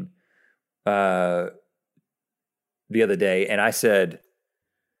between the other day, and I said,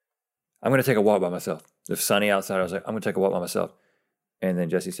 I'm going to take a walk by myself. It was sunny outside. I was like, I'm going to take a walk by myself. And then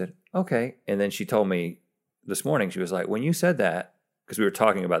Jessie said, okay. And then she told me this morning, she was like, when you said that, because we were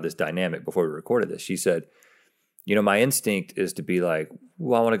talking about this dynamic before we recorded this, she said, my instinct is to be like,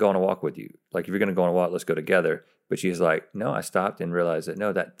 well, I want to go on a walk with you. Like, if you're going to go on a walk, let's go together. But she's like, no, I stopped and realized that,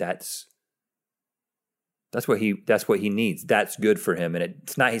 no, that's what he needs. That's good for him. And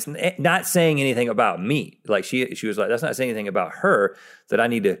he's not saying anything about me. Like she was like, that's not saying anything about her that I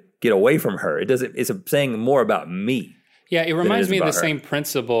need to get away from her. It's saying more about me. Yeah. It reminds me of the same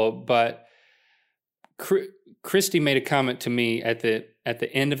principle, but Christy made a comment to me at the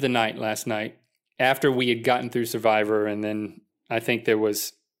end of the night last night after we had gotten through Survivor. And then I think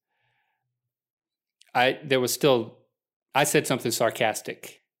I said something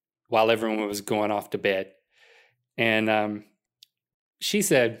sarcastic while everyone was going off to bed. And she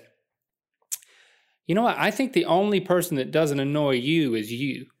said, you know what? I think the only person that doesn't annoy you is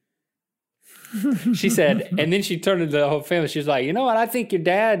you. She said, and then she turned to the whole family. She was like, you know what? I think your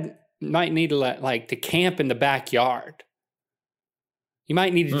dad might need to to camp in the backyard. You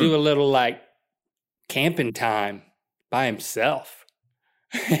might need to do a little camping time by himself.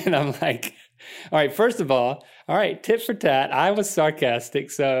 And I'm like, all right, first of all right, tit for tat. I was sarcastic,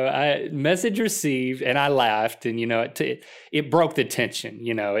 so message received, and I laughed, and it broke the tension.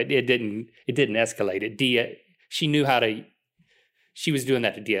 It didn't escalate. She knew how to. She was doing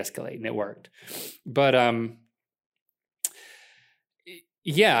that to de-escalate, and it worked. But I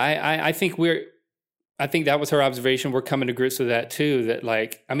think I think that was her observation. We're coming to grips with that too. That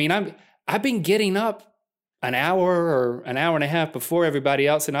I've been getting up an hour or an hour and a half before everybody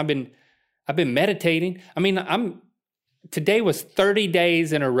else, and I've been meditating. Today was 30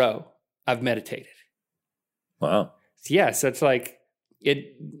 days in a row I've meditated. Wow. Yes, it's like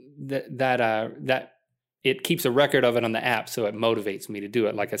that it keeps a record of it on the app, so it motivates me to do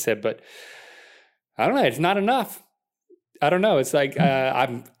it, like I said. But I don't know, it's not enough. I don't know. It's like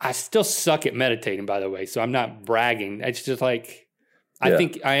I still suck at meditating, by the way, so I'm not bragging. It's just like I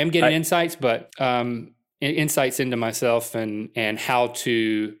think I am getting insights, but insights into myself and how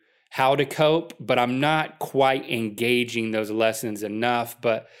to cope, but I'm not quite engaging those lessons enough.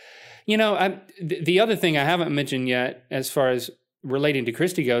 But, the other thing I haven't mentioned yet, as far as relating to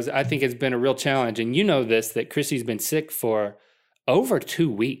Christy goes, I think has been a real challenge. And you know this, that Christy's been sick for over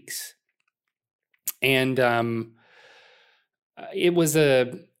 2 weeks. And it was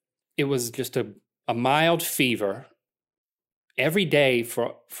just a mild fever every day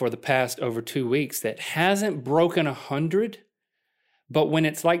for the past over 2 weeks that hasn't broken 100. But when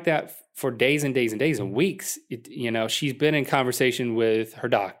it's like that for days and days and days and weeks, she's been in conversation with her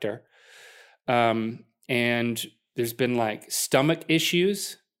doctor. And there's been like stomach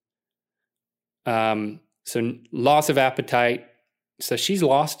issues. So loss of appetite. So she's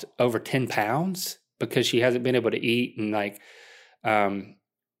lost over 10 pounds because she hasn't been able to eat and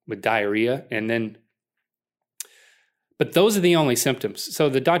with diarrhea. But those are the only symptoms. So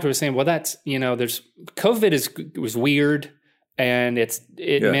the doctor was saying, well, that's, there's COVID was weird and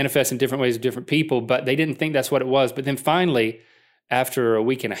it manifests in different ways of different people, but they didn't think that's what it was. But then finally, after a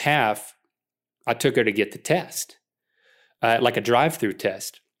week and a half, I took her to get the test, like a drive-through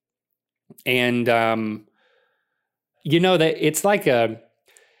test. And, that it's like a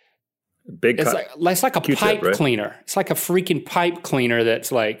it's like a Q-tip, pipe cleaner. It's like a freaking pipe cleaner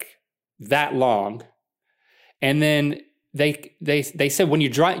that's like that long. And then they said when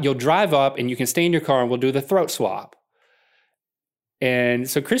you'll drive up and you can stay in your car and we'll do the throat swab. And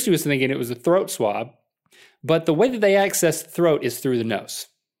so Christy was thinking it was a throat swab, but the way that they access the throat is through the nose.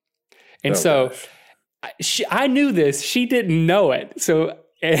 And I knew this. She didn't know it. So,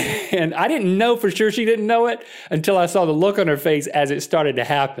 and I didn't know for sure she didn't know it until I saw the look on her face as it started to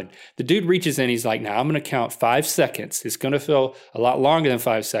happen. The dude reaches in. He's like, now I'm going to count 5 seconds. It's going to feel a lot longer than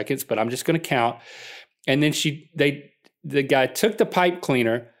 5 seconds, but I'm just going to count. And then the guy took the pipe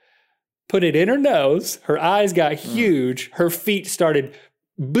cleaner, put it in her nose. Her eyes got huge. Her feet started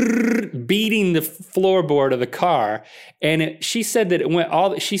beating the floorboard of the car. And she said that it went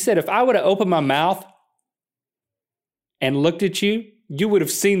she said, if I would have opened my mouth and looked at you, you would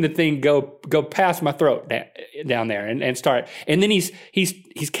have seen the thing go past my throat down there and start. And then he's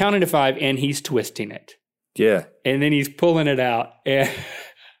counting to 5 and he's twisting it. Yeah. And then he's pulling it out. And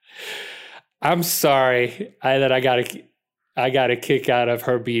I'm sorry that I got a kick out of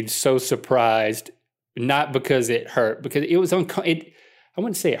her being so surprised, not because it hurt, because it was I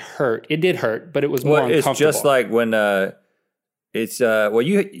wouldn't say it hurt. It did hurt, but it was more uncomfortable. It's just like when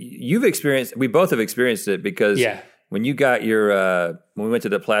you've experienced. We both have experienced it because when you got your when we went to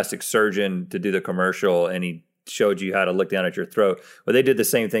the plastic surgeon to do the commercial and he showed you how to look down at your throat. Well, they did the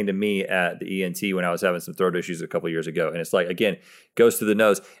same thing to me at the ENT when I was having some throat issues a couple of years ago. And it's like, again, goes to the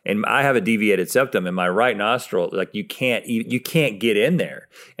nose. And I have a deviated septum in my right nostril. Like you can't get in there.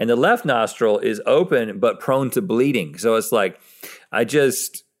 And the left nostril is open but prone to bleeding. So it's like, I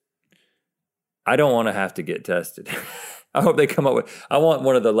don't want to have to get tested. I hope they come up with, I want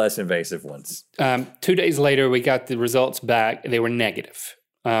one of the less invasive ones. 2 days later, we got the results back. They were negative.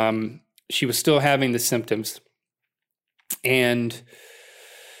 She was still having the symptoms. And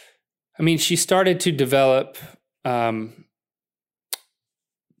I mean, she started to develop pain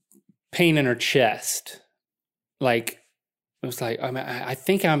in her chest. Like, it was like, I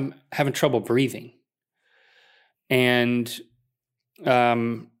think I'm having trouble breathing. And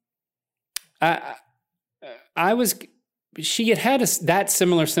she had that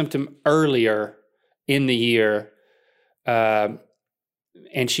similar symptom earlier in the year. And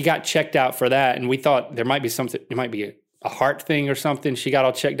she got checked out for that. And we thought there might be something, it might be a heart thing or something. She got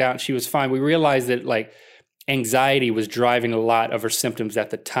all checked out and she was fine. We realized that like anxiety was driving a lot of her symptoms at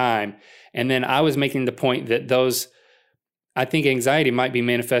the time. And then I was making the point that I think anxiety might be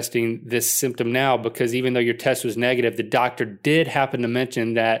manifesting this symptom now because even though your test was negative, the doctor did happen to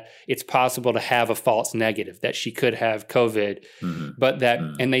mention that it's possible to have a false negative, that she could have COVID. But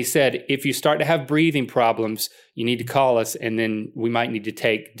and they said, if you start to have breathing problems, you need to call us and then we might need to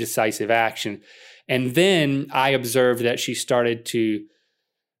take decisive action. And then I observed that she started to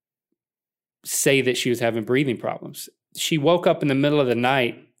say that she was having breathing problems. She woke up in the middle of the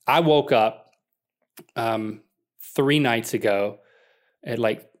night. I woke up 3 nights ago at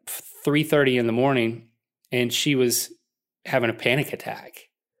like 3:30 in the morning, and she was having a panic attack.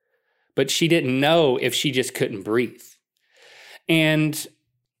 But she didn't know if she just couldn't breathe. And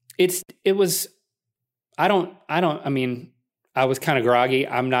I was kind of groggy.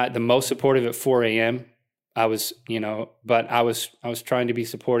 I'm not the most supportive at 4 a.m. I was trying to be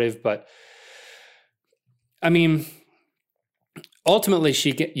supportive, but I mean, ultimately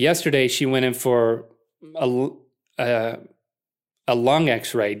yesterday she went in for a lung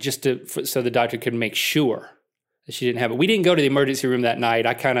x-ray so the doctor could make sure that she didn't have it. We didn't go to the emergency room that night.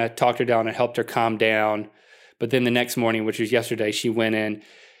 I kind of talked her down and helped her calm down. But then the next morning, which was yesterday, she went in.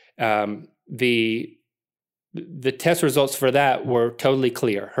 The test results for that were totally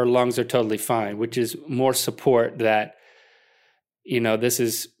clear. Her lungs are totally fine, which is more support that this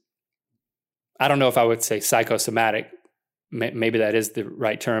is, I don't know if I would say psychosomatic. Maybe that is the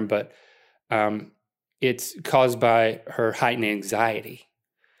right term, but it's caused by her heightened anxiety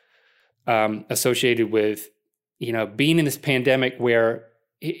associated with, being in this pandemic where,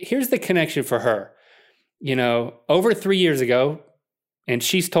 here's the connection for her. Over 3 years ago, and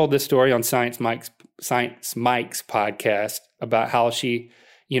she's told this story on Science Mike's podcast about how she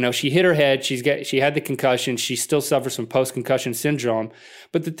hit her head. She had the concussion. She still suffers from post-concussion syndrome.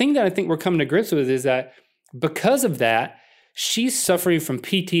 But the thing that I think we're coming to grips with is that because of that, she's suffering from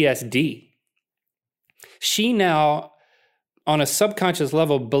PTSD. She now, on a subconscious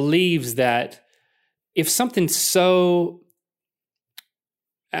level, believes that if something's so,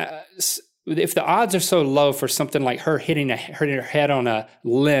 if the odds are so low for something like her hitting her head on a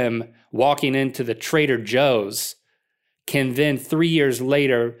limb, walking into the Trader Joe's, can then 3 years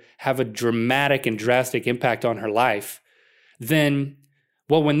later have a dramatic and drastic impact on her life, then,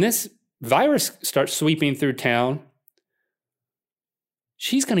 when this virus starts sweeping through town,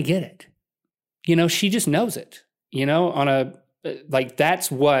 she's going to get it. She just knows it,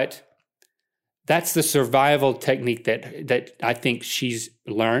 that's the survival technique that I think she's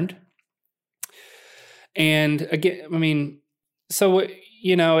learned. And again,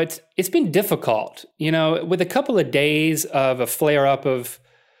 it's been difficult, with a couple of days of a flare up of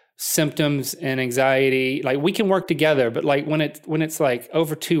symptoms and anxiety, like we can work together, but like when it's like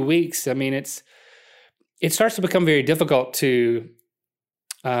over 2 weeks, it starts to become very difficult to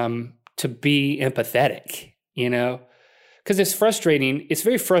be empathetic, because it's frustrating. It's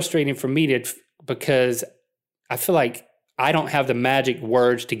very frustrating for me because I feel like I don't have the magic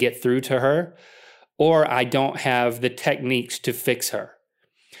words to get through to her, or I don't have the techniques to fix her.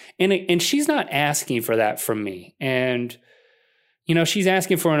 And she's not asking for that from me. And, she's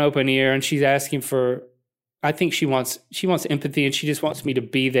asking for an open ear, and she's asking for, I think she wants empathy, and she just wants me to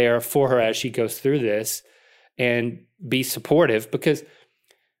be there for her as she goes through this and be supportive, because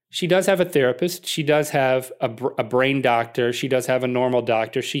she does have a therapist. She does have a brain doctor. She does have a normal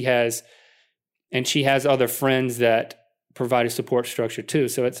doctor. She has other friends that provide a support structure too.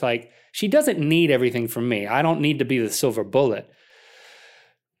 So it's like, she doesn't need everything from me. I don't need to be the silver bullet.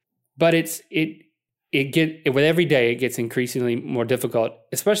 But with every day, it gets increasingly more difficult,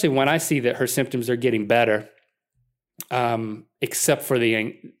 especially when I see that her symptoms are getting better, except for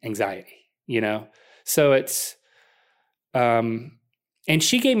the anxiety, So it's, and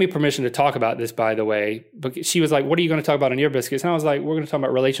she gave me permission to talk about this, by the way, but she was like, what are you going to talk about on Ear Biscuits? And I was like, we're going to talk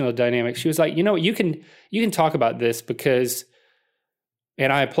about relational dynamics. She was like, you can talk about this because,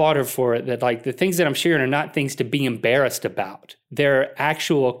 and I applaud her for it, that like the things that I'm sharing are not things to be embarrassed about. They're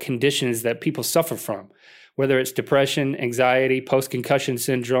actual conditions that people suffer from, whether it's depression, anxiety, post-concussion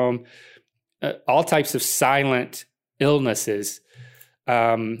syndrome, all types of silent illnesses.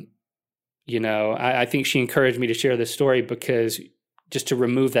 I think she encouraged me to share this story because just to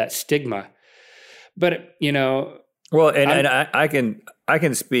remove that stigma. But, well, and I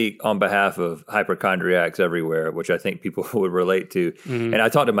can speak on behalf of hypochondriacs everywhere, which I think people would relate to. Mm-hmm. And I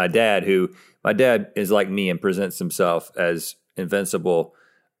talked to my dad is like me and presents himself as invincible.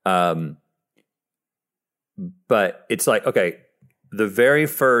 But it's like, okay, the very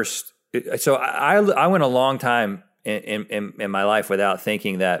first, so I went a long time in my life without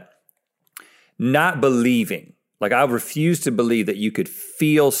thinking that, not believing, like I refused to believe that you could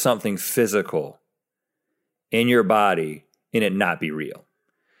feel something physical in your body and it not be real.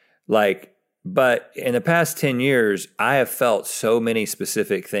 But in the past 10 years, I have felt so many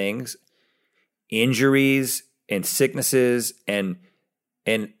specific things, injuries and sicknesses, and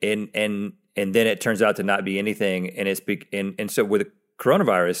then it turns out to not be anything. And so with the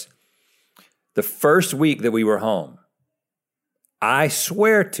coronavirus, the first week that we were home, I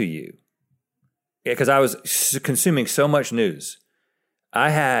swear to you, because I was consuming so much news, I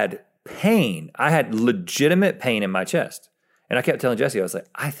had pain. I had legitimate pain in my chest. And I kept telling Jesse, I was like,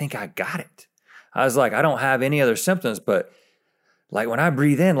 I think I got it. I was like, I don't have any other symptoms, but like when I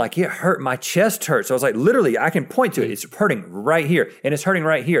breathe in, like it hurt, my chest hurts. So I was like, literally, I can point to it. It's hurting right here. And it's hurting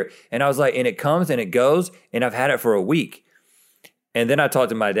right here. And I was like, and it comes and it goes. And I've had it for a week. And then I talked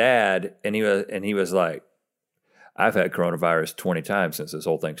to my dad and he was like, I've had coronavirus 20 times since this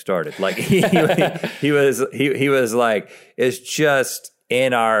whole thing started. Like he was like, it's just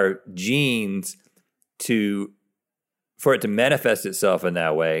in our genes for it to manifest itself in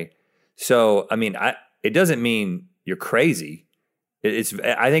that way. So, I mean, it doesn't mean you're crazy.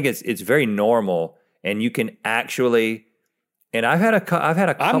 I think it's very normal, and you can actually. And I've had a couple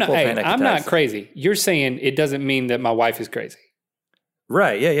panic attacks. I'm not crazy. You're saying it doesn't mean that my wife is crazy.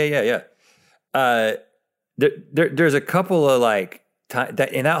 Right. Yeah. there's a couple of like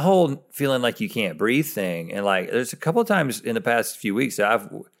and that whole feeling like you can't breathe thing, and like there's a couple of times in the past few weeks that I've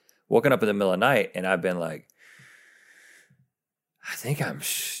woken up in the middle of the night and I've been like, I think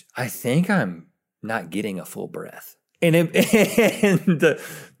I'm not getting a full breath. And the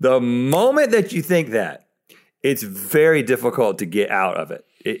moment that you think that, it's very difficult to get out of it.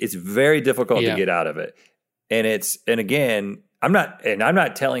 It's very difficult to get out of it. And again, I'm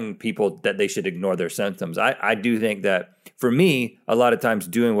not telling people that they should ignore their symptoms. I do think that for me, a lot of times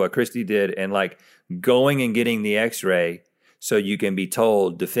doing what Christy did and like going and getting the x-ray so you can be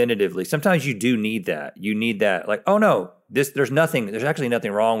told definitively, sometimes you do need that. You need that like, oh no, there's actually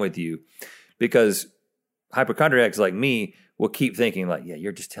nothing wrong with you, because hypochondriacs like me will keep thinking like, yeah,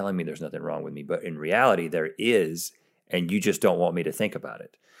 you're just telling me there's nothing wrong with me. But in reality, there is, and you just don't want me to think about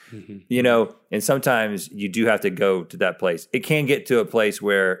it. Mm-hmm. You know, and sometimes you do have to go to that place. It can get to a place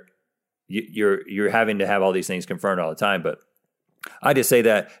where you're having to have all these things confirmed all the time. But I just say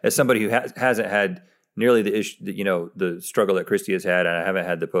that as somebody who hasn't had nearly the issue, the struggle that Christy has had, and I haven't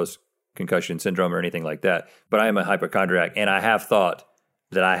had the post-concussion syndrome or anything like that. But I am a hypochondriac, and I have thought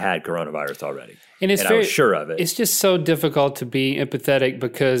that I had coronavirus already, and I was sure of it. It's just so difficult to be empathetic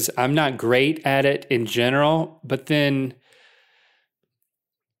because I'm not great at it in general. But then,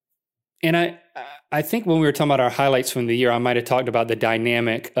 and I think when we were talking about our highlights from the year, I might have talked about the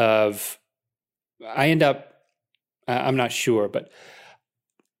dynamic of, I'm not sure, but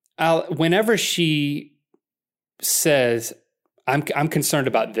whenever she says, I'm concerned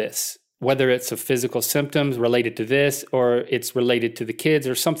about this, whether it's a physical symptoms related to this or it's related to the kids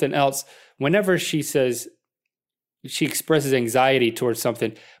or something else, whenever she says, she expresses anxiety towards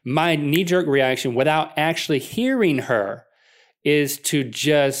something, my knee-jerk reaction without actually hearing her is to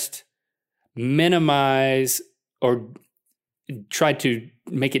just minimize or try to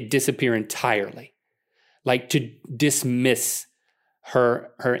make it disappear entirely, like to dismiss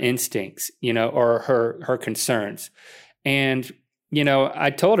her instincts, or her concerns. And,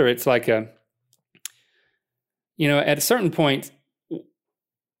 I told her it's like at a certain point,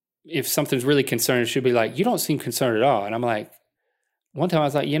 if something's really concerning, she'll be like, you don't seem concerned at all. And I'm like, one time I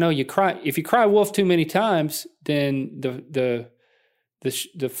was like, if you cry wolf too many times, then the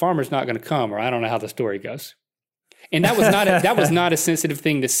farmer's not going to come, or I don't know how the story goes. And that was not a sensitive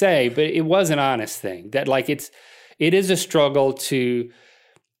thing to say, but it was an honest thing that like, it is a struggle to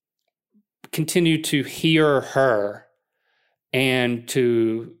continue to hear her and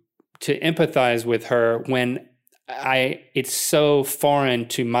to empathize with her when it's so foreign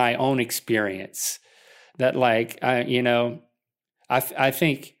to my own experience that like, I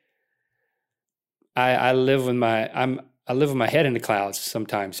think I live with my head in the clouds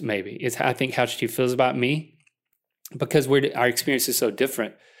sometimes. Maybe it's I think how she feels about me, because our experience is so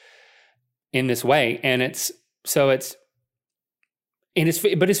different in this way, and it's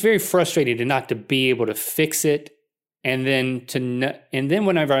very frustrating to not to be able to fix it, and then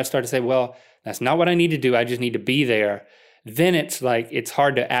whenever I start to say, well, that's not what I need to do, I just need to be there, then it's like it's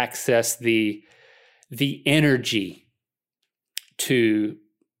hard to access the energy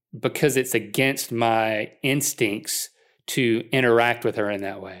because it's against my instincts to interact with her in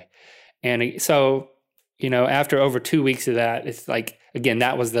that way. And so, after over 2 weeks of that, it's like, again,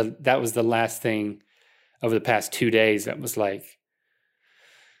 that was the last thing over the past 2 days that was like,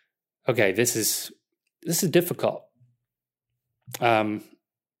 okay, this is difficult. Just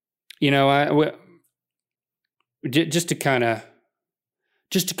to kind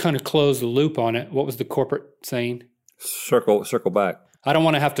of close the loop on it. What was the corporate saying? Circle back. I don't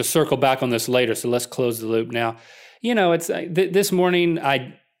want to have to circle back on this later, so let's close the loop now. It's this morning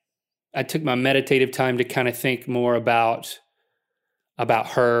I took my meditative time to kind of think more about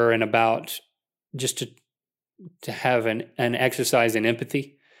her and about just to have an exercise in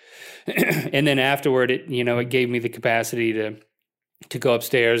empathy. And then afterward, it gave me the capacity to go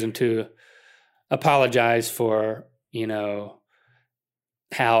upstairs and to apologize for,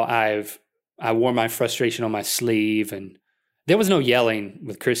 how I wore my frustration on my sleeve, and there was no yelling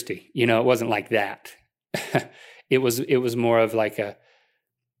with Christy. It wasn't like that. It was more of like you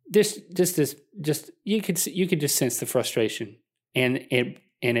could just sense the frustration, and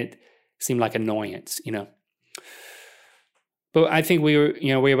it seemed like annoyance, But I think we were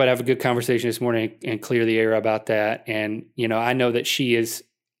about to have a good conversation this morning and clear the air about that. And, I know that she's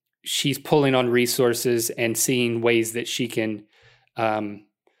pulling on resources and seeing ways that she can,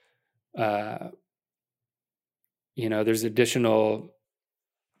 there's additional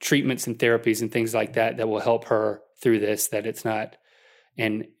treatments and therapies and things like that will help her through this, that it's not,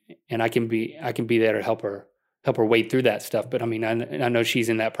 and I can be there to help her wade through that stuff. But I mean, I know she's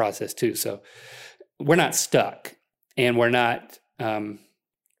in that process too. So stuck, and we're not. And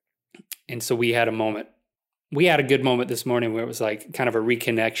so we had a moment. We had a good moment this morning where it was like kind of a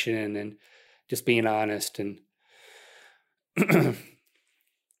reconnection and just being honest. And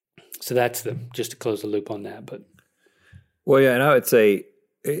so that's just to close the loop on that. But well, yeah, and I would say,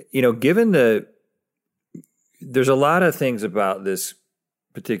 given there's a lot of things about this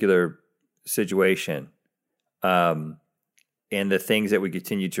particular situation, and the things that we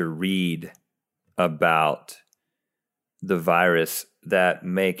continue to read about the virus that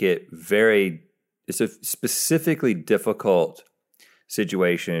make it it's a specifically difficult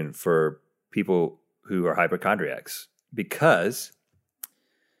situation for people who are hypochondriacs, because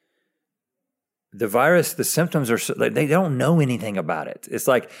the virus, the symptoms are they don't know anything about it. It's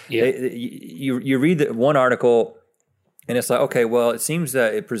like you read one article and it's like, okay, well, it seems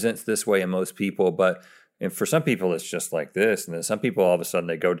that it presents this way in most people, and for some people it's just like this, and then some people all of a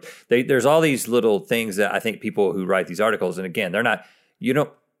sudden there's all these little things that I think people who write these articles, and again,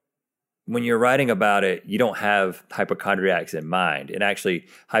 when you're writing about it, you don't have hypochondriacs in mind. And actually,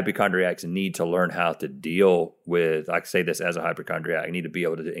 hypochondriacs need to learn how to deal with, I say this as a hypochondriac, I need to be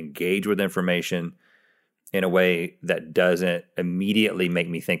able to engage with information in a way that doesn't immediately make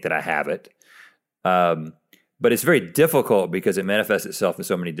me think that I have it. But it's very difficult because it manifests itself in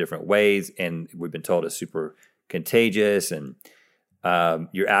so many different ways. And we've been told it's super contagious, and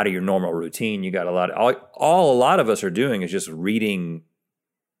you're out of your normal routine. You got a lot of us are doing is just reading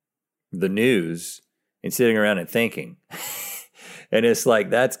the news and sitting around and thinking. And it's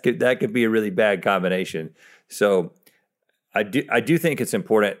like, that could be a really bad combination. So I do think it's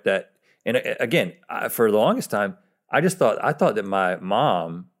important that, and again, for the longest time, I thought that my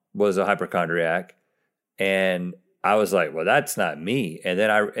mom was a hypochondriac, and I was like, well, that's not me. And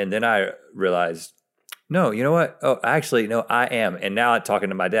then I realized, no, you know what? Oh, actually, no, I am. And now I'm talking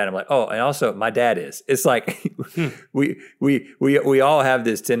to my dad. I'm like, oh, and also my dad is. It's like we all have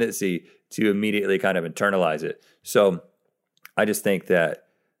this tendency to immediately kind of internalize it. So I just think that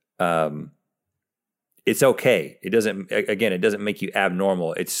it's okay. It doesn't make you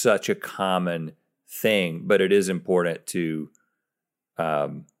abnormal. It's such a common thing, but it is important to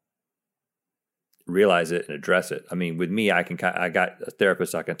realize it and address it. I mean, with me, I got a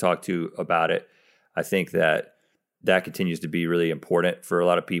therapist I can talk to about it. I think that continues to be really important for a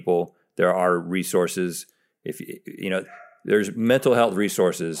lot of people. There are resources, there's mental health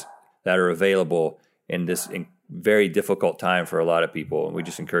resources that are available in this very difficult time for a lot of people. And we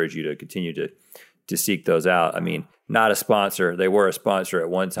just encourage you to continue to seek those out. I mean, not a sponsor. They were a sponsor at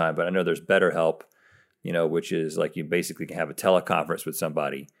one time, but I know there's BetterHelp, which is like you basically can have a teleconference with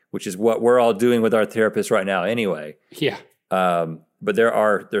somebody, which is what we're all doing with our therapists right now anyway. Yeah. But there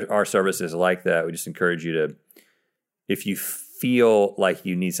are services like that. We just encourage you to, if you feel like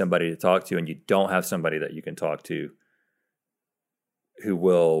you need somebody to talk to and you don't have somebody that you can talk to who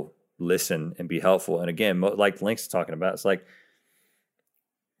will listen and be helpful. And again, like Link's talking about, it's like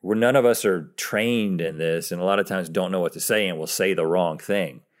none of us are trained in this, and a lot of times don't know what to say and will say the wrong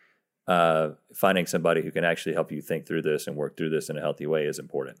thing. Finding somebody who can actually help you think through this and work through this in a healthy way is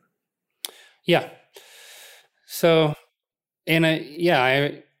important. Yeah. So, and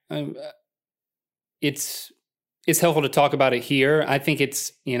it's helpful to talk about it here. I think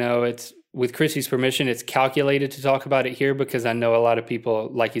it's with Chrissy's permission, it's calculated to talk about it here because I know a lot of people,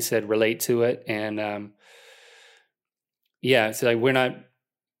 like you said, relate to it. And it's like we're not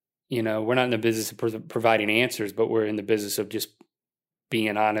in the business of providing answers, but we're in the business of just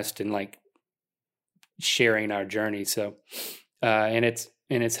being honest and like sharing our journey. So, and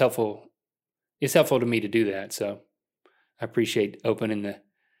it's helpful. It's helpful to me to do that. So I appreciate opening the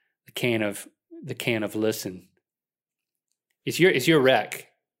can of listen. It's your rec.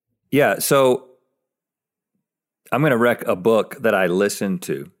 Yeah. So I'm going to rec a book that I listened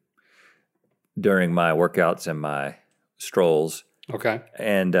to during my workouts and my strolls. Okay.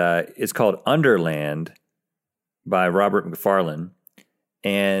 And it's called Underland by Robert Macfarlane.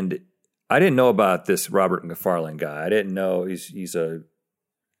 And I didn't know about this Robert Macfarlane guy. I didn't know he's a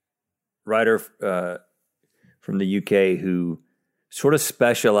writer from the UK who sort of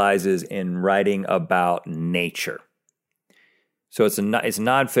specializes in writing about nature. So it's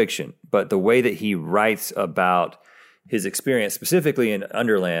nonfiction, but the way that he writes about his experience, specifically in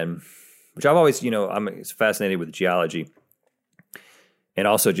Underland, which I've always, I'm fascinated with geology and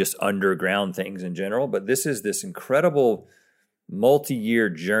also just underground things in general. But this is this incredible multi-year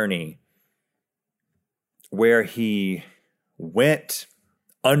journey where he went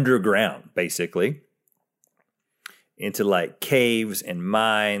underground, basically, into like caves and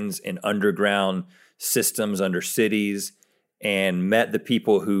mines and underground systems under cities, and met the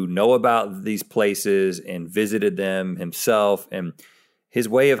people who know about these places and visited them himself, and his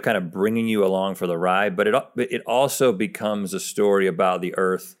way of kind of bringing you along for the ride. But it also becomes a story about the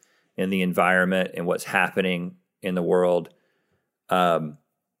earth and the environment and what's happening in the world. Top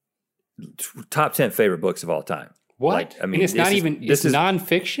 10 favorite books of all time. What? Like, I mean, and it's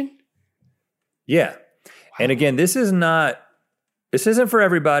nonfiction? Yeah. Wow. And again, this isn't for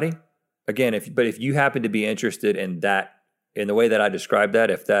everybody. Again, if you happen to be interested in that, in the way that I described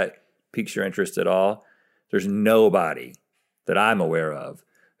that, if that piques your interest at all, there's nobody that I'm aware of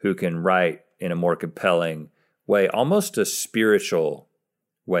who can write in a more compelling way, almost a spiritual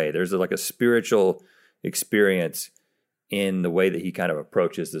way. There's like a spiritual experience in the way that he kind of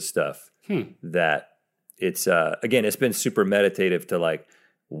approaches this stuff. That it's again, it's been super meditative to like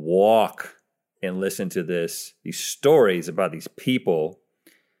walk and listen to these stories about these people,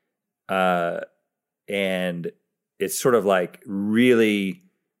 and it's sort of like really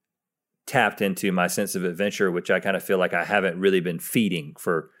tapped into my sense of adventure, which I kind of feel like I haven't really been feeding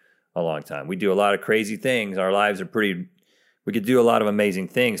for a long time. We do a lot of crazy things. Our lives are we could do a lot of amazing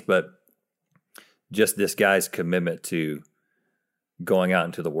things, but just this guy's commitment to going out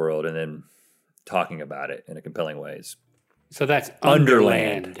into the world and then talking about it in a compelling ways. So that's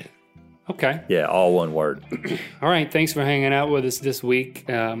Underland. Okay. Yeah, all one word. All right. Thanks for hanging out with us this week.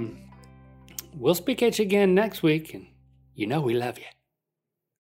 We'll speak at you again next week, and you know we love you.